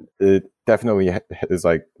 and it definitely is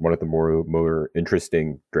like one of the more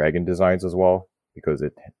interesting dragon designs as well, because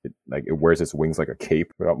it wears its wings like a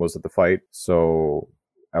cape throughout most of the fight. So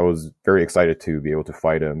I was very excited to be able to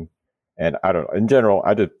fight him. And I don't know, in general,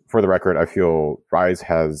 for the record, I feel Sunbreak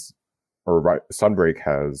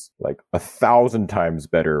has like 1,000 times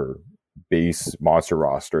better base monster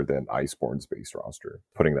roster than Iceborne's base roster.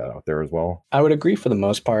 Putting that out there as well. I would agree for the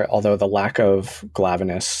most part, although the lack of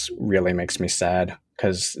Glavenus really makes me sad,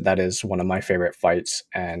 because that is one of my favorite fights,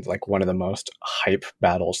 and like one of the most hype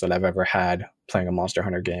battles that I've ever had playing a Monster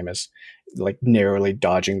Hunter game is like narrowly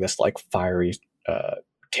dodging this like fiery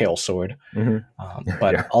tail sword.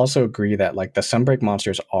 But I also agree that like the Sunbreak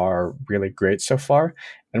monsters are really great so far.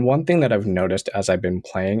 And one thing that I've noticed as I've been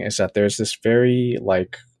playing is that there's this very,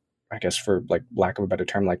 like, I guess for like lack of a better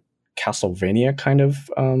term, like Castlevania kind of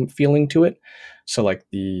feeling to it. So like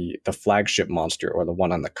the flagship monster, or the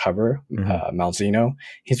one on the cover, Malzeno,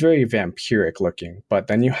 he's very vampiric looking. But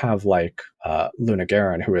then you have like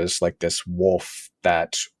Lunagaron, who is like this wolf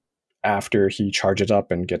that, after he charges up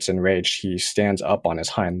and gets enraged, he stands up on his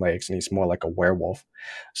hind legs and he's more like a werewolf.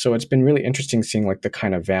 So it's been really interesting seeing like the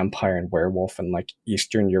kind of vampire and werewolf and like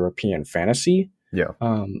Eastern European fantasy,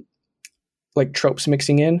 like tropes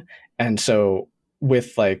mixing in. And so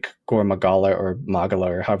with like Gore Magala or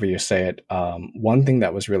Magala or however you say it, one thing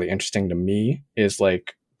that was really interesting to me is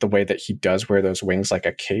like the way that he does wear those wings like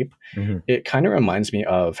a cape. It kind of reminds me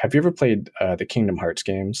of, have you ever played the Kingdom Hearts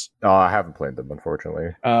games? I haven't played them,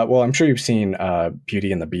 unfortunately. Well, I'm sure you've seen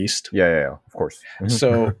Beauty and the Beast. Yeah, of course.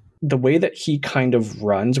 So the way that he kind of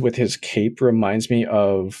runs with his cape reminds me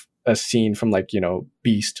of a scene from like,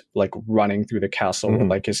 Beast, like running through the castle with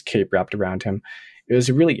like his cape wrapped around him. It was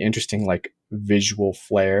a really interesting like visual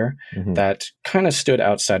flair that kind of stood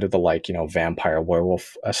outside of the like, vampire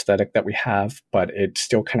werewolf aesthetic that we have, but it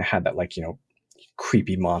still kind of had that like,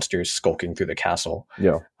 creepy monsters skulking through the castle.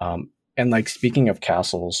 And like, speaking of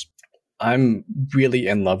castles, I'm really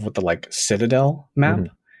in love with the like Citadel map,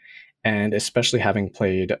 and especially having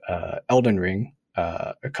played Elden Ring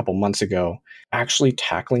a couple months ago, actually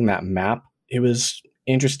tackling that map, it was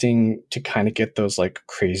interesting to kind of get those like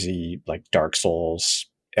crazy like Dark Souls,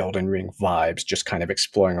 Elden Ring vibes, just kind of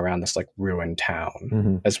exploring around this like ruined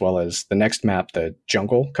town, as well as the next map, the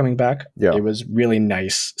jungle, coming back. It was really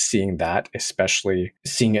nice seeing that, especially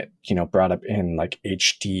seeing it, brought up in like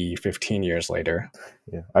HD 15 years later.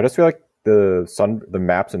 I just feel like the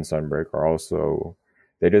maps in Sunbreak are also,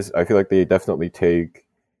 I feel like they definitely take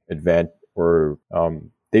advantage, or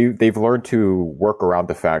they've learned to work around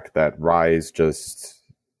the fact that Rise just,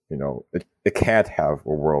 it can't have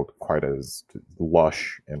a world quite as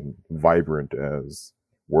lush and vibrant as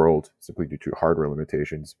World, simply due to hardware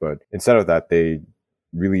limitations. But instead of that, they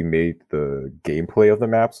really made the gameplay of the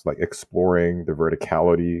maps, like exploring the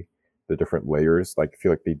verticality, the different layers. Like, I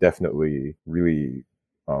feel like they definitely really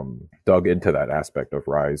dug into that aspect of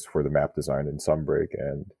Rise for the map design in Sunbreak,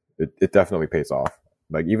 and it definitely pays off.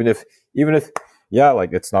 Like, even if Yeah,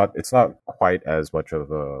 like it's not quite as much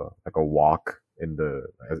of a like a walk in the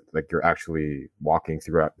like you're actually walking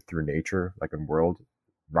through nature like in World.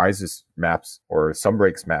 Rise's maps or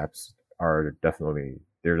Sunbreak's maps are definitely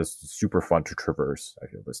they're just super fun to traverse, I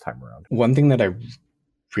feel, this time around. One thing that I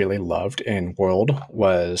really loved in World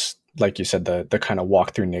was, like you said, the kind of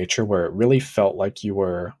walk through nature where it really felt like you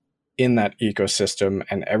were in that ecosystem,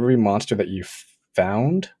 and every monster that you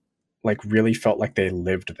found like really felt like they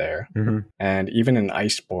lived there. And even in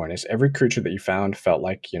Iceborne, is every creature that you found felt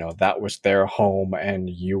like, you know, that was their home and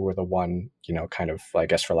you were the one, you know, kind of, I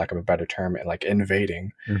guess for lack of a better term, like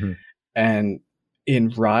invading. And in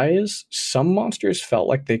Rise, some monsters felt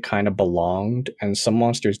like they kind of belonged and some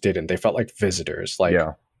monsters didn't. They felt like visitors, like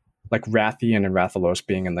Rathian and Rathalos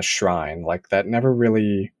being in the shrine. Like that never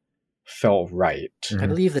really felt right. I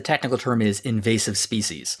believe the technical term is invasive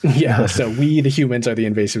species. Yeah, so we, the humans, are the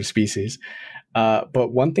invasive species.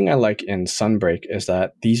 But one thing I like in Sunbreak is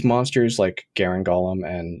that these monsters like Garen Gollum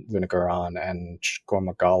and Lunagoran and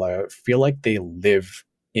Gormagala feel like they live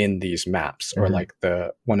in these maps, or like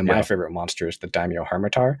one of my favorite monsters, the Daimyo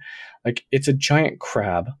Hermitar. Like it's a giant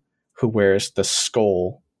crab who wears the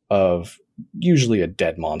skull of usually a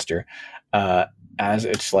dead monster as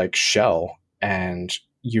its like shell, and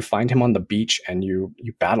you find him on the beach and you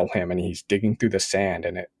battle him and he's digging through the sand,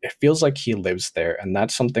 and it feels like he lives there. And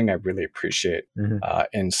that's something I really appreciate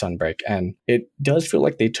in Sunbreak. And it does feel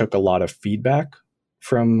like they took a lot of feedback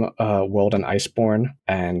from World and Iceborne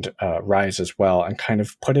and Rise as well, and kind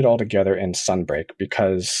of put it all together in Sunbreak,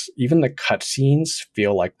 because even the cutscenes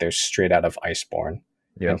feel like they're straight out of Iceborne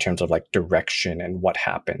in terms of like direction and what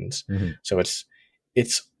happens. So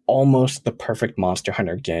it's almost the perfect Monster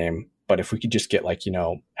Hunter game. But if we could just get like, you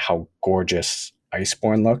know, how gorgeous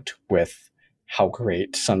Iceborne looked with how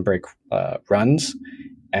great Sunbreak runs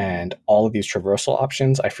and all of these traversal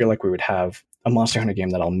options, I feel like we would have a Monster Hunter game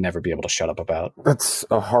that I'll never be able to shut up about. That's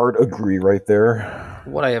a hard agree right there.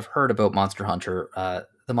 What I have heard about Monster Hunter,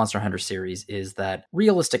 the Monster Hunter series, is that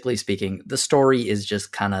realistically speaking, the story is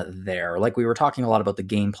just kind of there. Like we were talking a lot about the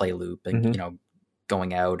gameplay loop and, you know,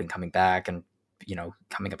 going out and coming back and, you know,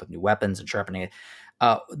 coming up with new weapons and sharpening it.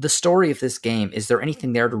 The story of this game, is there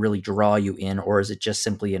anything there to really draw you in, or is it just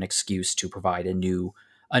simply an excuse to provide a new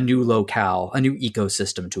locale, a new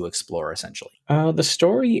ecosystem to explore, essentially? The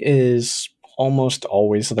story is almost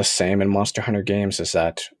always the same in Monster Hunter games, is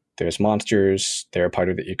that there's monsters, they're a part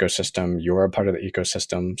of the ecosystem, you're a part of the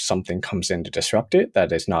ecosystem, something comes in to disrupt it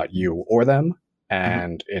that is not you or them,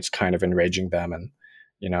 and it's kind of enraging them. And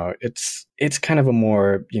you know, it's kind of a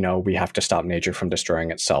more, you know, we have to stop nature from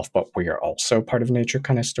destroying itself, but we are also part of nature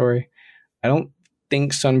kind of story. I don't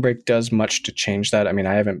think Sunbreak does much to change that. I mean,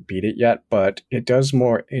 I haven't beat it yet, but it does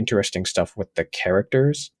more interesting stuff with the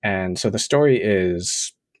characters. And so the story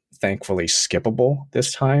is thankfully skippable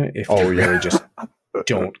this time if you really just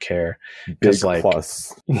don't care. Big like,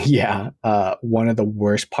 plus. Yeah, one of the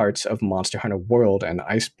worst parts of Monster Hunter World and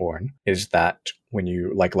Iceborne is that when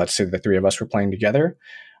you, like, let's say the three of us were playing together,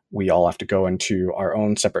 we all have to go into our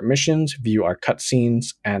own separate missions, view our cutscenes,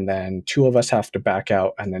 and then two of us have to back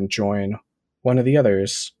out and then join one of the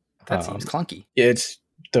others. That seems clunky. It's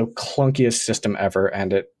the clunkiest system ever,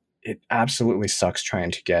 and it absolutely sucks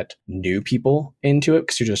trying to get new people into it,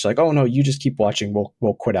 because you're just like, oh no, you just keep watching,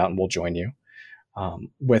 we'll quit out and we'll join you.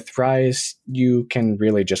 With Rise, you can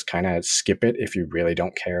really just kind of skip it if you really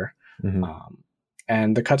don't care.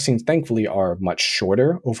 And the cutscenes, thankfully, are much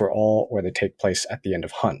shorter overall, or they take place at the end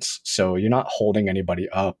of hunts. So you're not holding anybody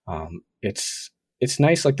up. It's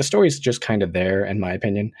nice. Like the story's just kind of there, in my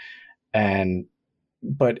opinion.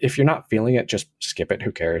 But if you're not feeling it, just skip it.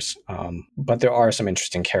 Who cares? But there are some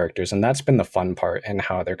interesting characters, and that's been the fun part, and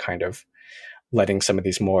how they're kind of letting some of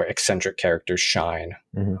these more eccentric characters shine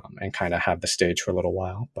and kind of have the stage for a little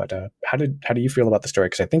while. But how do you feel about the story?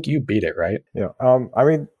 Because I think you beat it, right? Yeah. I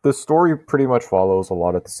mean, the story pretty much follows a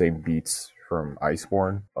lot of the same beats from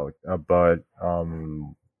Iceborne, but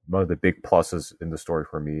one of the big pluses in the story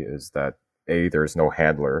for me is that A, there's no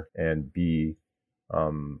handler, and B,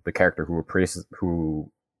 the character who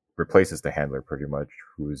replaces the handler pretty much,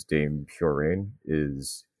 who is Dame Fiorayne,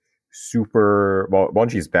 is super well. One,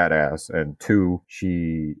 she's badass, and two,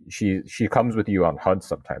 she comes with you on hunts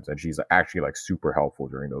sometimes, and she's actually like super helpful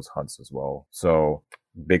during those hunts as well. So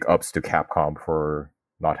big ups to Capcom for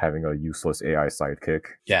not having a useless AI sidekick.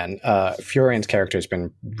 Yeah, and Fiorayne's character has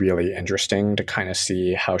been really interesting to kind of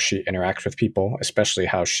see how she interacts with people, especially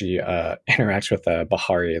how she interacts with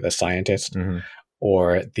Bahari, the scientist,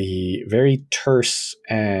 or the very terse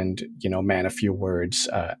and, you know, man of few words,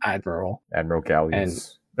 Admiral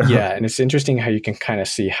Gallius. Yeah, and it's interesting how you can kind of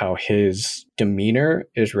see how his demeanor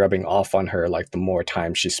is rubbing off on her, like the more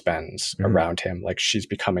time she spends around him. Like she's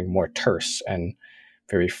becoming more terse and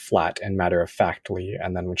very flat and matter of factly.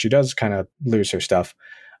 And then when she does kind of lose her stuff,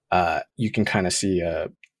 you can kind of see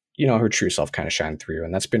her true self kind of shine through,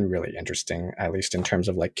 and that's been really interesting, at least in terms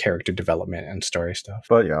of like character development and story stuff.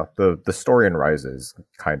 But yeah, the story in Rise is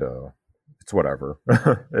kind of, it's whatever.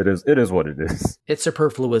 It is what it is. It's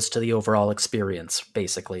superfluous to the overall experience,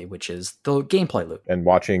 basically, which is the gameplay loop. And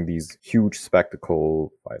watching these huge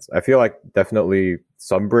spectacle fights, I feel like definitely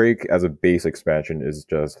Sunbreak as a base expansion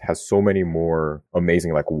has so many more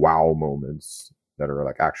amazing like wow moments that are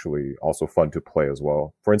like actually also fun to play as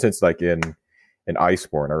well. For instance, like in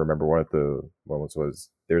Iceborne, I remember one of the moments was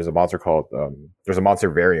there's a monster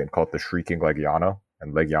variant called the Shrieking Legiana,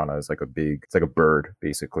 and Legiana is like it's like a bird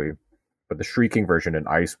basically. But the Shrieking version in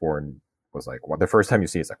Iceborne was like, the first time you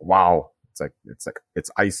see it, it's like, wow, it's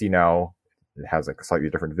icy now. It has like slightly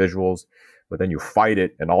different visuals, but then you fight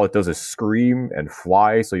it and all it does is scream and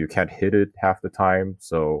fly, so you can't hit it half the time.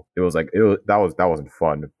 So that wasn't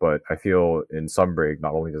fun. But I feel in Sunbreak,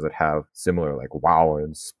 not only does it have similar like wow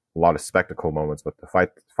and a lot of spectacle moments, but the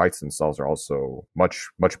fights themselves are also much,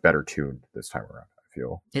 much better tuned this time around.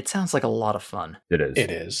 Feel. It sounds like a lot of fun. It is. It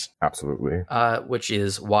is. Absolutely. Which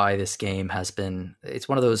is why this game it's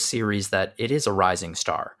one of those series that it is a rising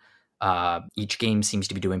star. Each game seems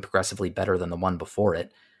to be doing progressively better than the one before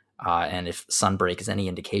it. And if Sunbreak is any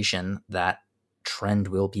indication, that trend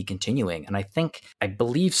will be continuing. And I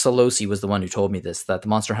believe Solosi was the one who told me this, that the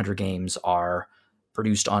Monster Hunter games are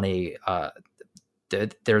produced on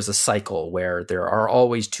there's a cycle where there are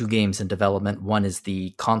always two games in development. One is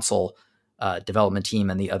the console development team,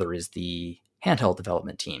 and the other is the handheld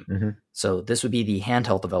development team. Mm-hmm. So this would be the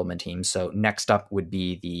handheld development team. So next up would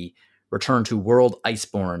be the Return to World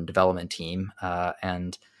Iceborne development team.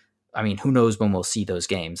 And I mean, who knows when we'll see those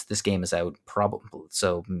games? This game is out probably,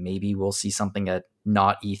 so maybe we'll see something at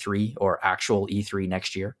not E3 or actual E3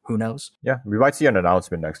 next year. Who knows? Yeah, we might see an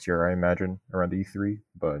announcement next year, I imagine, around E3.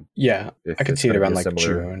 But yeah, I could see it around like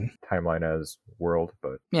June timeline as World.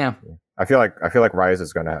 But yeah. I feel like Rise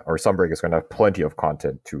is or Sunbreak is gonna have plenty of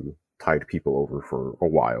content to tide people over for a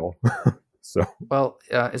while. So, well,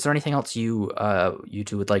 is there anything else you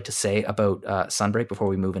two would like to say about Sunbreak before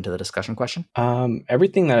we move into the discussion question?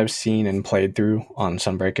 Everything that I've seen and played through on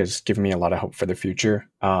Sunbreak has given me a lot of hope for the future.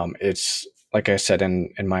 It's like I said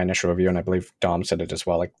in my initial review, and I believe Dom said it as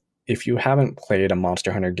well. Like, if you haven't played a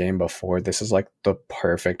Monster Hunter game before, this is like the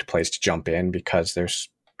perfect place to jump in, because there's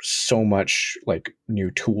so much like new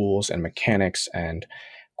tools and mechanics and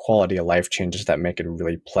quality of life changes that make it a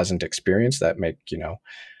really pleasant experience, that make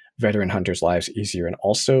veteran hunters' lives easier. And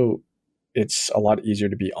also it's a lot easier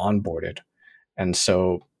to be onboarded. And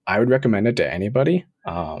so I would recommend it to anybody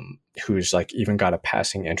who's like even got a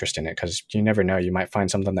passing interest in it, because you never know, you might find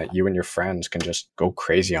something that you and your friends can just go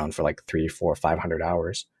crazy on for like 300, 400, 500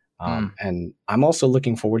 hours. And I'm also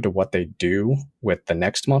looking forward to what they do with the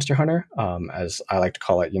next Monster Hunter, as I like to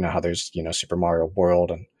call it. How there's Super Mario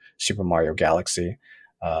World and Super Mario Galaxy.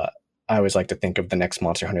 I always like to think of the next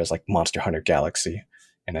Monster Hunter as like Monster Hunter Galaxy,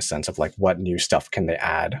 in a sense of like, what new stuff can they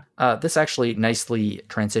add? This actually nicely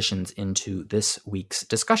transitions into this week's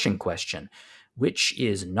discussion question, which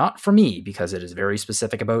is not for me because it is very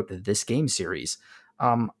specific about this game series.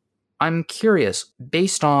 I'm curious,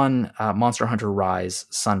 based on Monster Hunter Rise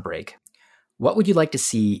Sunbreak, what would you like to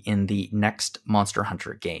see in the next Monster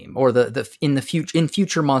Hunter game, or in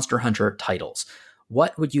future Monster Hunter titles?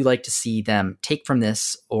 What would you like to see them take from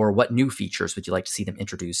this, or what new features would you like to see them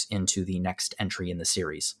introduce into the next entry in the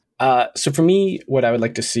series? So for me, what I would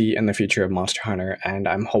like to see in the future of Monster Hunter, and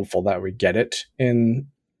I'm hopeful that we get it in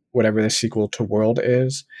whatever the sequel to World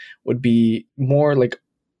is, would be more like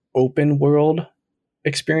open world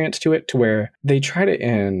experience to it, to where they tried it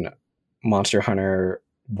in Monster Hunter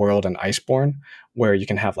World and Iceborne, where you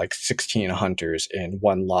can have like 16 hunters in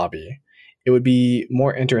one lobby. It would be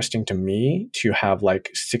more interesting to me to have like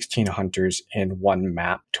 16 hunters in one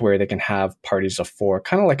map, to where they can have parties of 4,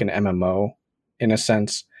 kind of like an MMO in a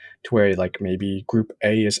sense, to where like maybe Group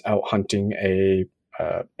A is out hunting a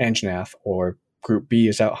Anjanath, or Group B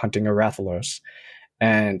is out hunting a Rathalos.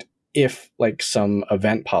 And if like some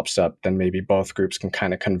event pops up, then maybe both groups can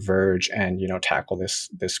kind of converge and, tackle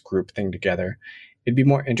this group thing together. It'd be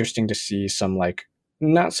more interesting to see some like,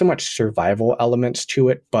 not so much survival elements to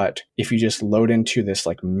it, but if you just load into this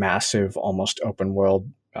like massive, almost open world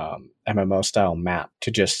MMO style map, to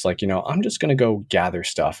just like, I'm just going to go gather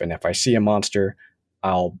stuff. And if I see a monster,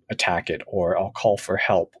 I'll attack it, or I'll call for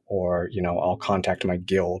help, or, I'll contact my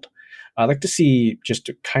guild. I'd like to see just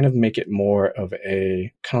to kind of make it more of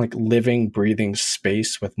a kind of like living, breathing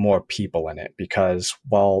space with more people in it. Because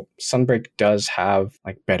while Sunbreak does have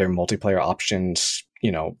like better multiplayer options,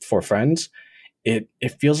 for friends, it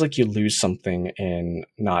feels like you lose something in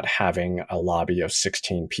not having a lobby of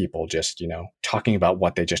 16 people just, talking about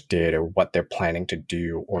what they just did or what they're planning to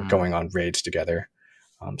do or going on raids together.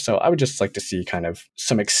 So I would just like to see kind of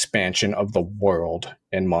some expansion of the world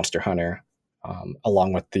in Monster Hunter,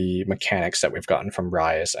 along with the mechanics that we've gotten from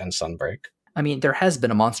Rise and Sunbreak. I mean, there has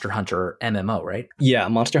been a Monster Hunter MMO, right? Yeah,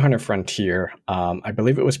 Monster Hunter Frontier. I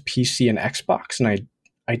believe it was PC and Xbox, and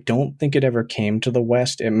I don't think it ever came to the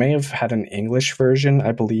West. It may have had an English version,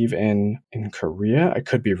 I believe, in Korea. I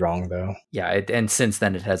could be wrong, though. Yeah, and since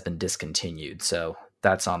then it has been discontinued, so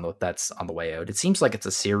that's on the way out. It seems like it's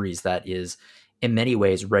a series that is in many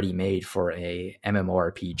ways ready-made for a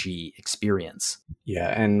MMORPG experience. Yeah,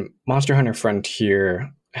 and Monster Hunter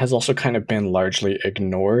Frontier has also kind of been largely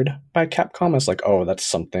ignored by Capcom as like, oh, that's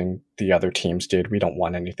something the other teams did. We don't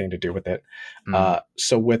want anything to do with it.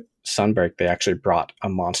 So with Sunbreak, they actually brought a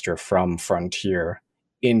monster from Frontier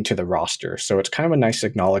into the roster. So it's kind of a nice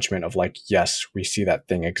acknowledgement of like, yes, we see that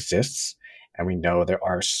thing exists, and we know there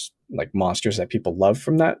are like monsters that people love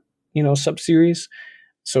from that, sub-series.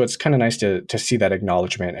 So it's kind of nice to see that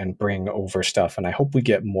acknowledgement and bring over stuff. And I hope we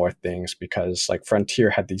get more things, because like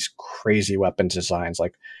Frontier had these crazy weapons designs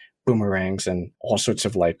like boomerangs and all sorts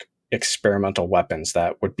of like experimental weapons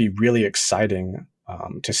that would be really exciting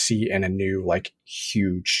to see in a new like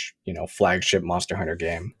huge, flagship Monster Hunter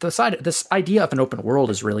game. This idea of an open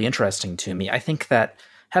world is really interesting to me. I think that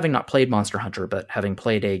having not played Monster Hunter, but having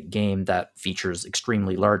played a game that features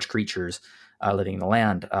extremely large creatures living in the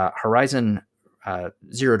land, Horizon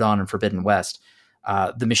Zero Dawn and Forbidden West,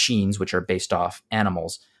 the machines, which are based off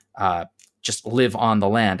animals, just live on the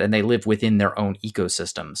land, and they live within their own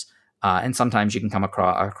ecosystems. And sometimes you can come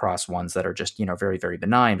across ones that are just, very, very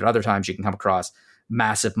benign, but other times you can come across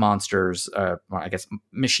massive monsters,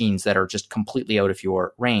 machines that are just completely out of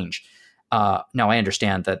your range. Now, I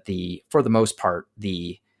understand that for the most part,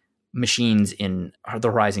 the machines in the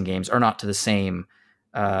Horizon games are not to the same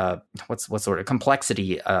what sort of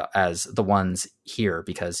complexity as the ones here,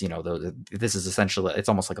 because this is essentially, it's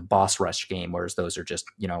almost like a boss rush game, whereas those are just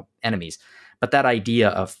enemies. But that idea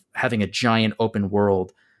of having a giant open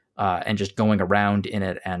world and just going around in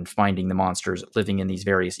it and finding the monsters living in these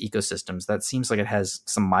various ecosystems, that seems like it has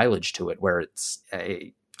some mileage to it, where it's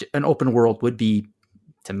an open world would be,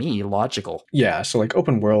 to me, logical. Yeah, so like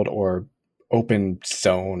open world or open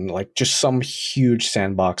zone, like just some huge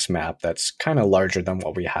sandbox map that's kind of larger than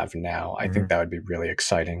what we have now. I think that would be really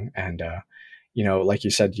exciting. And like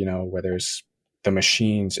you said, where there's the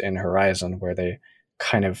machines in Horizon where they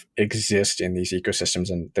kind of exist in these ecosystems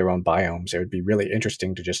and their own biomes, it would be really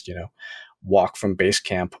interesting to just walk from base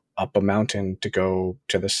camp up a mountain to go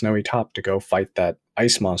to the snowy top to go fight that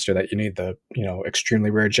ice monster that you need the extremely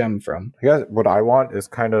rare gem from. I guess what I want is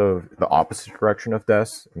kind of the opposite direction of Des,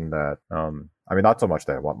 in that not so much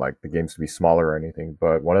that I want like the games to be smaller or anything,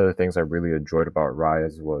 but one of the things I really enjoyed about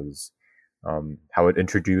Rise was how it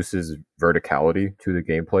introduces verticality to the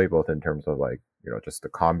gameplay, both in terms of like just the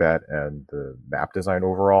combat and the map design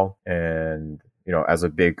overall. And as a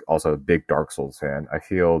big Dark Souls fan, I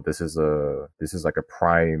feel this is like a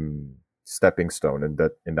prime stepping stone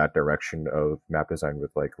in that direction of map design,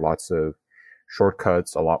 with like lots of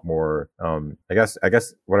shortcuts, a lot more. I guess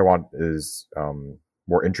what I want is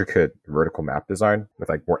more intricate vertical map design with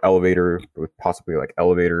like more with possibly like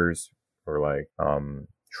elevators or like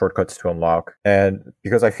shortcuts to unlock. And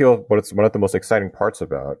because I feel what's one of the most exciting parts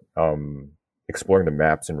about exploring the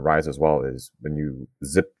maps in Rise as well is when you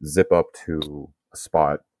zip up to a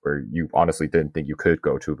spot where you honestly didn't think you could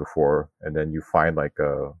go to before, and then you find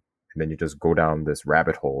and then you just go down this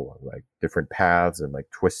rabbit hole, like different paths and like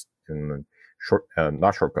twists and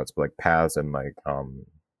not shortcuts, but like paths and like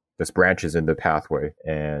just branches in the pathway.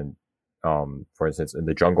 And for instance, in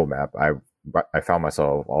the jungle map, I found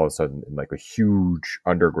myself all of a sudden in like a huge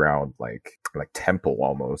underground like temple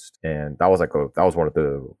almost, and that was one of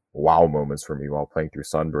the wow moments for me while playing through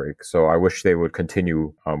Sunbreak. So I wish they would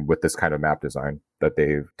continue with this kind of map design that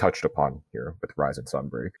they've touched upon here with Rise and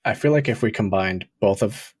Sunbreak. I feel like if we combined both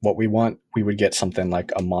of what we want, we would get something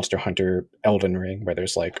like a Monster Hunter Elden Ring, where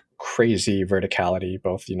there's like crazy verticality,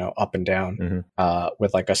 both up and down,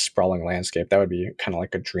 with like a sprawling landscape. That would be kind of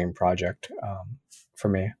like a dream project for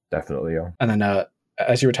me. Definitely, yeah. And then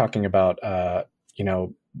as you were talking about,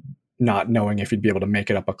 not knowing if you'd be able to make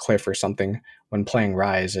it up a cliff or something, when playing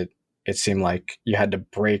Rise, it seemed like you had to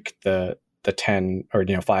break the the 10 or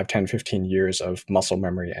 5, 10, 15 years of muscle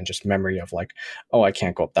memory and just memory of like, oh, I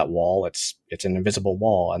can't go up that wall. It's an invisible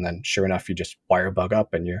wall. And then sure enough, you just wire bug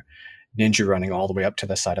up and you're ninja running all the way up to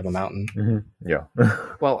the side of a mountain. Mm-hmm. Yeah.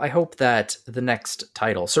 Well, I hope that the next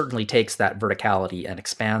title certainly takes that verticality and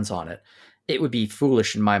expands on it. It would be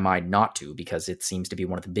foolish in my mind not to, because it seems to be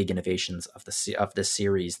one of the big innovations of this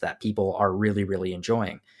series that people are really, really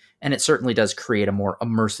enjoying. And it certainly does create a more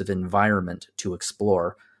immersive environment to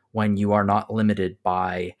explore when you are not limited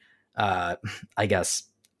by, I guess,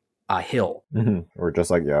 a hill. Mm-hmm. Or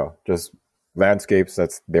just like, just landscapes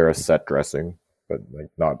that's there as set dressing, but like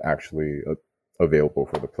not actually available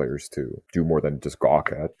for the players to do more than just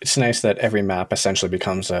gawk at. It's nice that every map essentially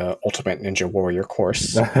becomes a Ultimate Ninja Warrior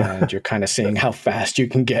course, and you're kind of seeing how fast you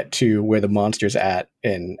can get to where the monster's at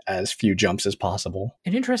in as few jumps as possible.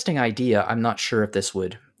 An interesting idea. I'm not sure if this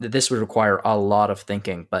would require a lot of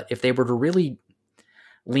thinking, but if they were to really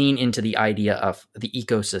lean into the idea of the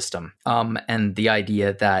ecosystem, and the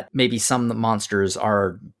idea that maybe some monsters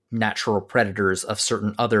are natural predators of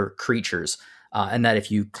certain other creatures, and that if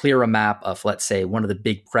you clear a map of, let's say, one of the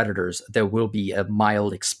big predators, there will be a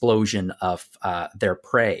mild explosion of their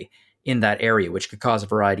prey in that area, which could cause a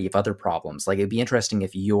variety of other problems. Like, it'd be interesting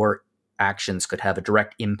if your actions could have a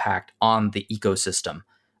direct impact on the ecosystem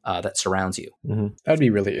that surrounds you. Mm-hmm. That'd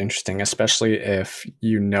be really interesting, especially if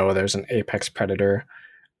there's an apex predator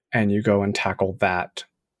and you go and tackle that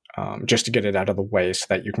just to get it out of the way so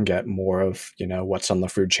that you can get more of, what's on the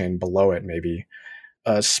food chain below it, maybe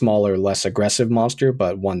a smaller, less aggressive monster,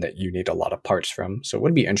 but one that you need a lot of parts from. So it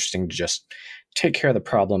would be interesting to just take care of the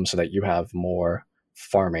problem so that you have more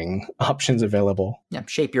farming options available. Yeah,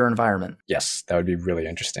 shape your environment. Yes, that would be really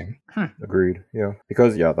interesting. Agreed. Yeah,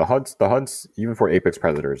 because the hunts, even for apex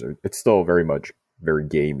predators, it's still very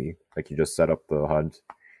gamey. Like, you just set up the hunt,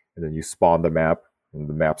 and then you spawn the map, and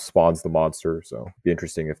the map spawns the monster. So it'd be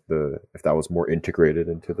interesting if that was more integrated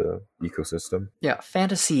into the ecosystem. Yeah,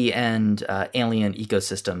 fantasy and alien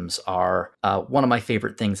ecosystems are one of my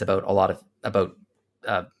favorite things about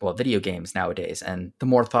video games nowadays. And the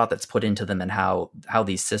more thought that's put into them and how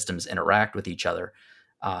these systems interact with each other,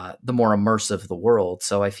 the more immersive the world.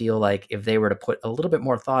 So I feel like if they were to put a little bit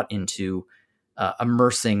more thought into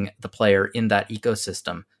immersing the player in that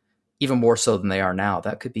ecosystem, even more so than they are now,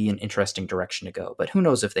 that could be an interesting direction to go. But who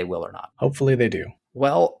knows if they will or not. Hopefully they do.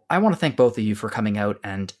 Well, I want to thank both of you for coming out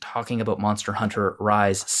and talking about Monster Hunter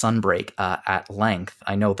Rise Sunbreak at length.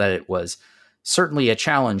 I know that it was certainly a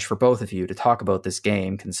challenge for both of you to talk about this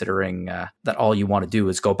game, considering that all you want to do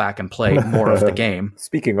is go back and play more of the game.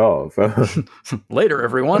 Speaking of. Later,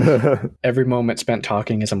 everyone. Every moment spent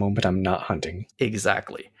talking is a moment I'm not hunting.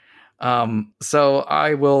 Exactly. So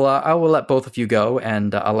I will let both of you go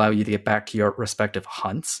and allow you to get back to your respective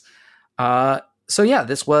hunts. So yeah,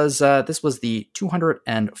 this was the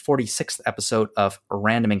 246th episode of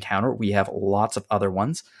Random Encounter. We have lots of other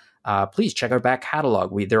ones. Please check our back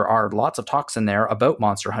catalog. There are lots of talks in there about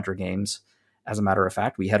Monster Hunter games. As a matter of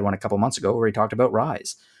fact, we had one a couple months ago where we talked about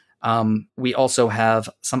Rise. We also have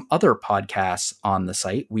some other podcasts on the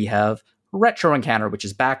site. We have Retro Encounter, which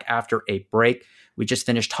is back after a break. We just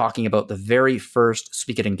finished talking about the very first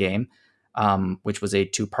Suikoden game, which was a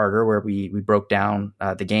two-parter where we broke down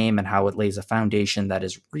the game and how it lays a foundation that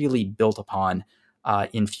is really built upon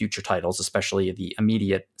in future titles, especially the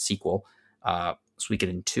immediate sequel,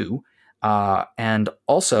 Suikoden 2. And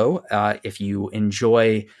also, if you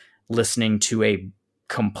enjoy listening to a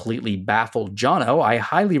completely baffled Jono, I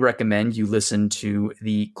highly recommend you listen to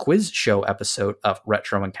the quiz show episode of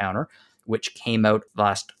Retro Encounter, which came out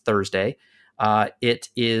last Thursday. It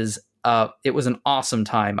was an awesome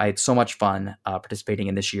time. I had so much fun participating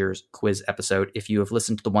in this year's quiz episode. If you have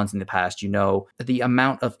listened to the ones in the past, you know the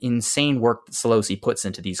amount of insane work that Solosi puts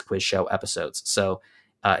into these quiz show episodes. So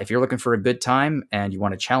if you're looking for a good time and you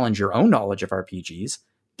want to challenge your own knowledge of RPGs,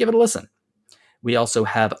 give it a listen. We also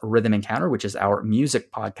have Rhythm Encounter, which is our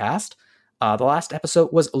music podcast. The last episode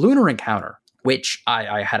was Lunar Encounter, which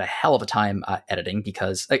I had a hell of a time editing,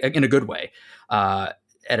 because in a good way.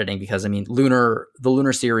 Because I mean, the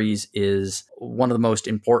Lunar series is one of the most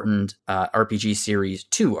important RPG series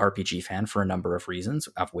to RPG fan for a number of reasons,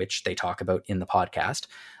 of which they talk about in the podcast.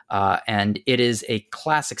 And it is a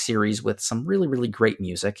classic series with some really, really great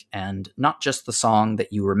music, and not just the song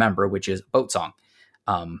that you remember, which is Boat Song.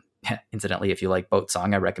 Incidentally, if you like Boat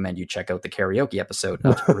Song, I recommend you check out the karaoke episode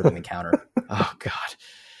of Rhythm Encounter. Oh, God.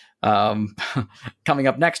 Coming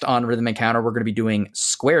up next on Rhythm Encounter, we're going to be doing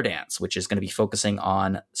Square Dance, which is going to be focusing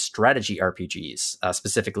on strategy RPGs,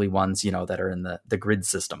 specifically ones, that are in the grid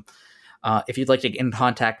system. If you'd like to get in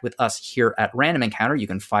contact with us here at Random Encounter, you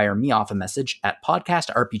can fire me off a message at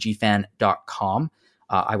podcast@rpgfan.com.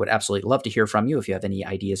 I would absolutely love to hear from you. If you have any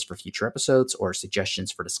ideas for future episodes or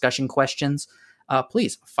suggestions for discussion questions,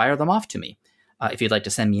 please fire them off to me. If you'd like to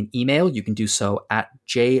send me an email, you can do so at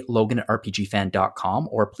jlogan@rpgfan.com,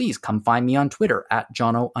 or please come find me on Twitter at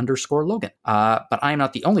jono_Logan. But I am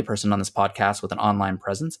not the only person on this podcast with an online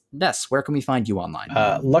presence. Des, where can we find you online?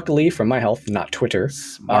 Luckily, for my health, not Twitter.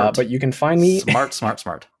 Smart. But you can find me...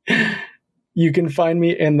 Smart. You can find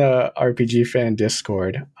me in the RPG Fan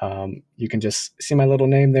Discord. You can just see my little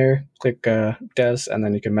name there, click Des, and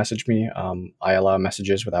then you can message me. I allow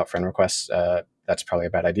messages without friend requests. That's probably a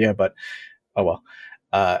bad idea, but oh well.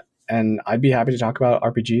 And I'd be happy to talk about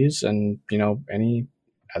RPGs and, any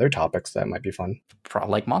other topics that might be fun.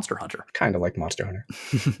 Like Monster Hunter. Kind of like Monster Hunter.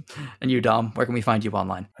 And you, Dom, where can we find you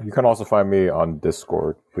online? You can also find me on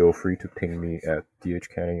Discord. Feel free to ping me at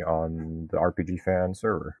DHKenny on the RPG Fan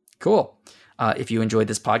server. Cool. If you enjoyed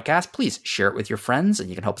this podcast, please share it with your friends, and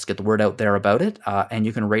you can help us get the word out there about it. And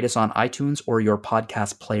you can rate us on iTunes or your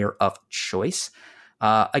podcast player of choice.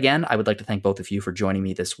 Again, I would like to thank both of you for joining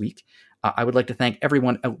me this week. I would like to thank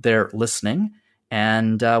everyone out there listening.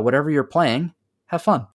 And whatever you're playing, have fun.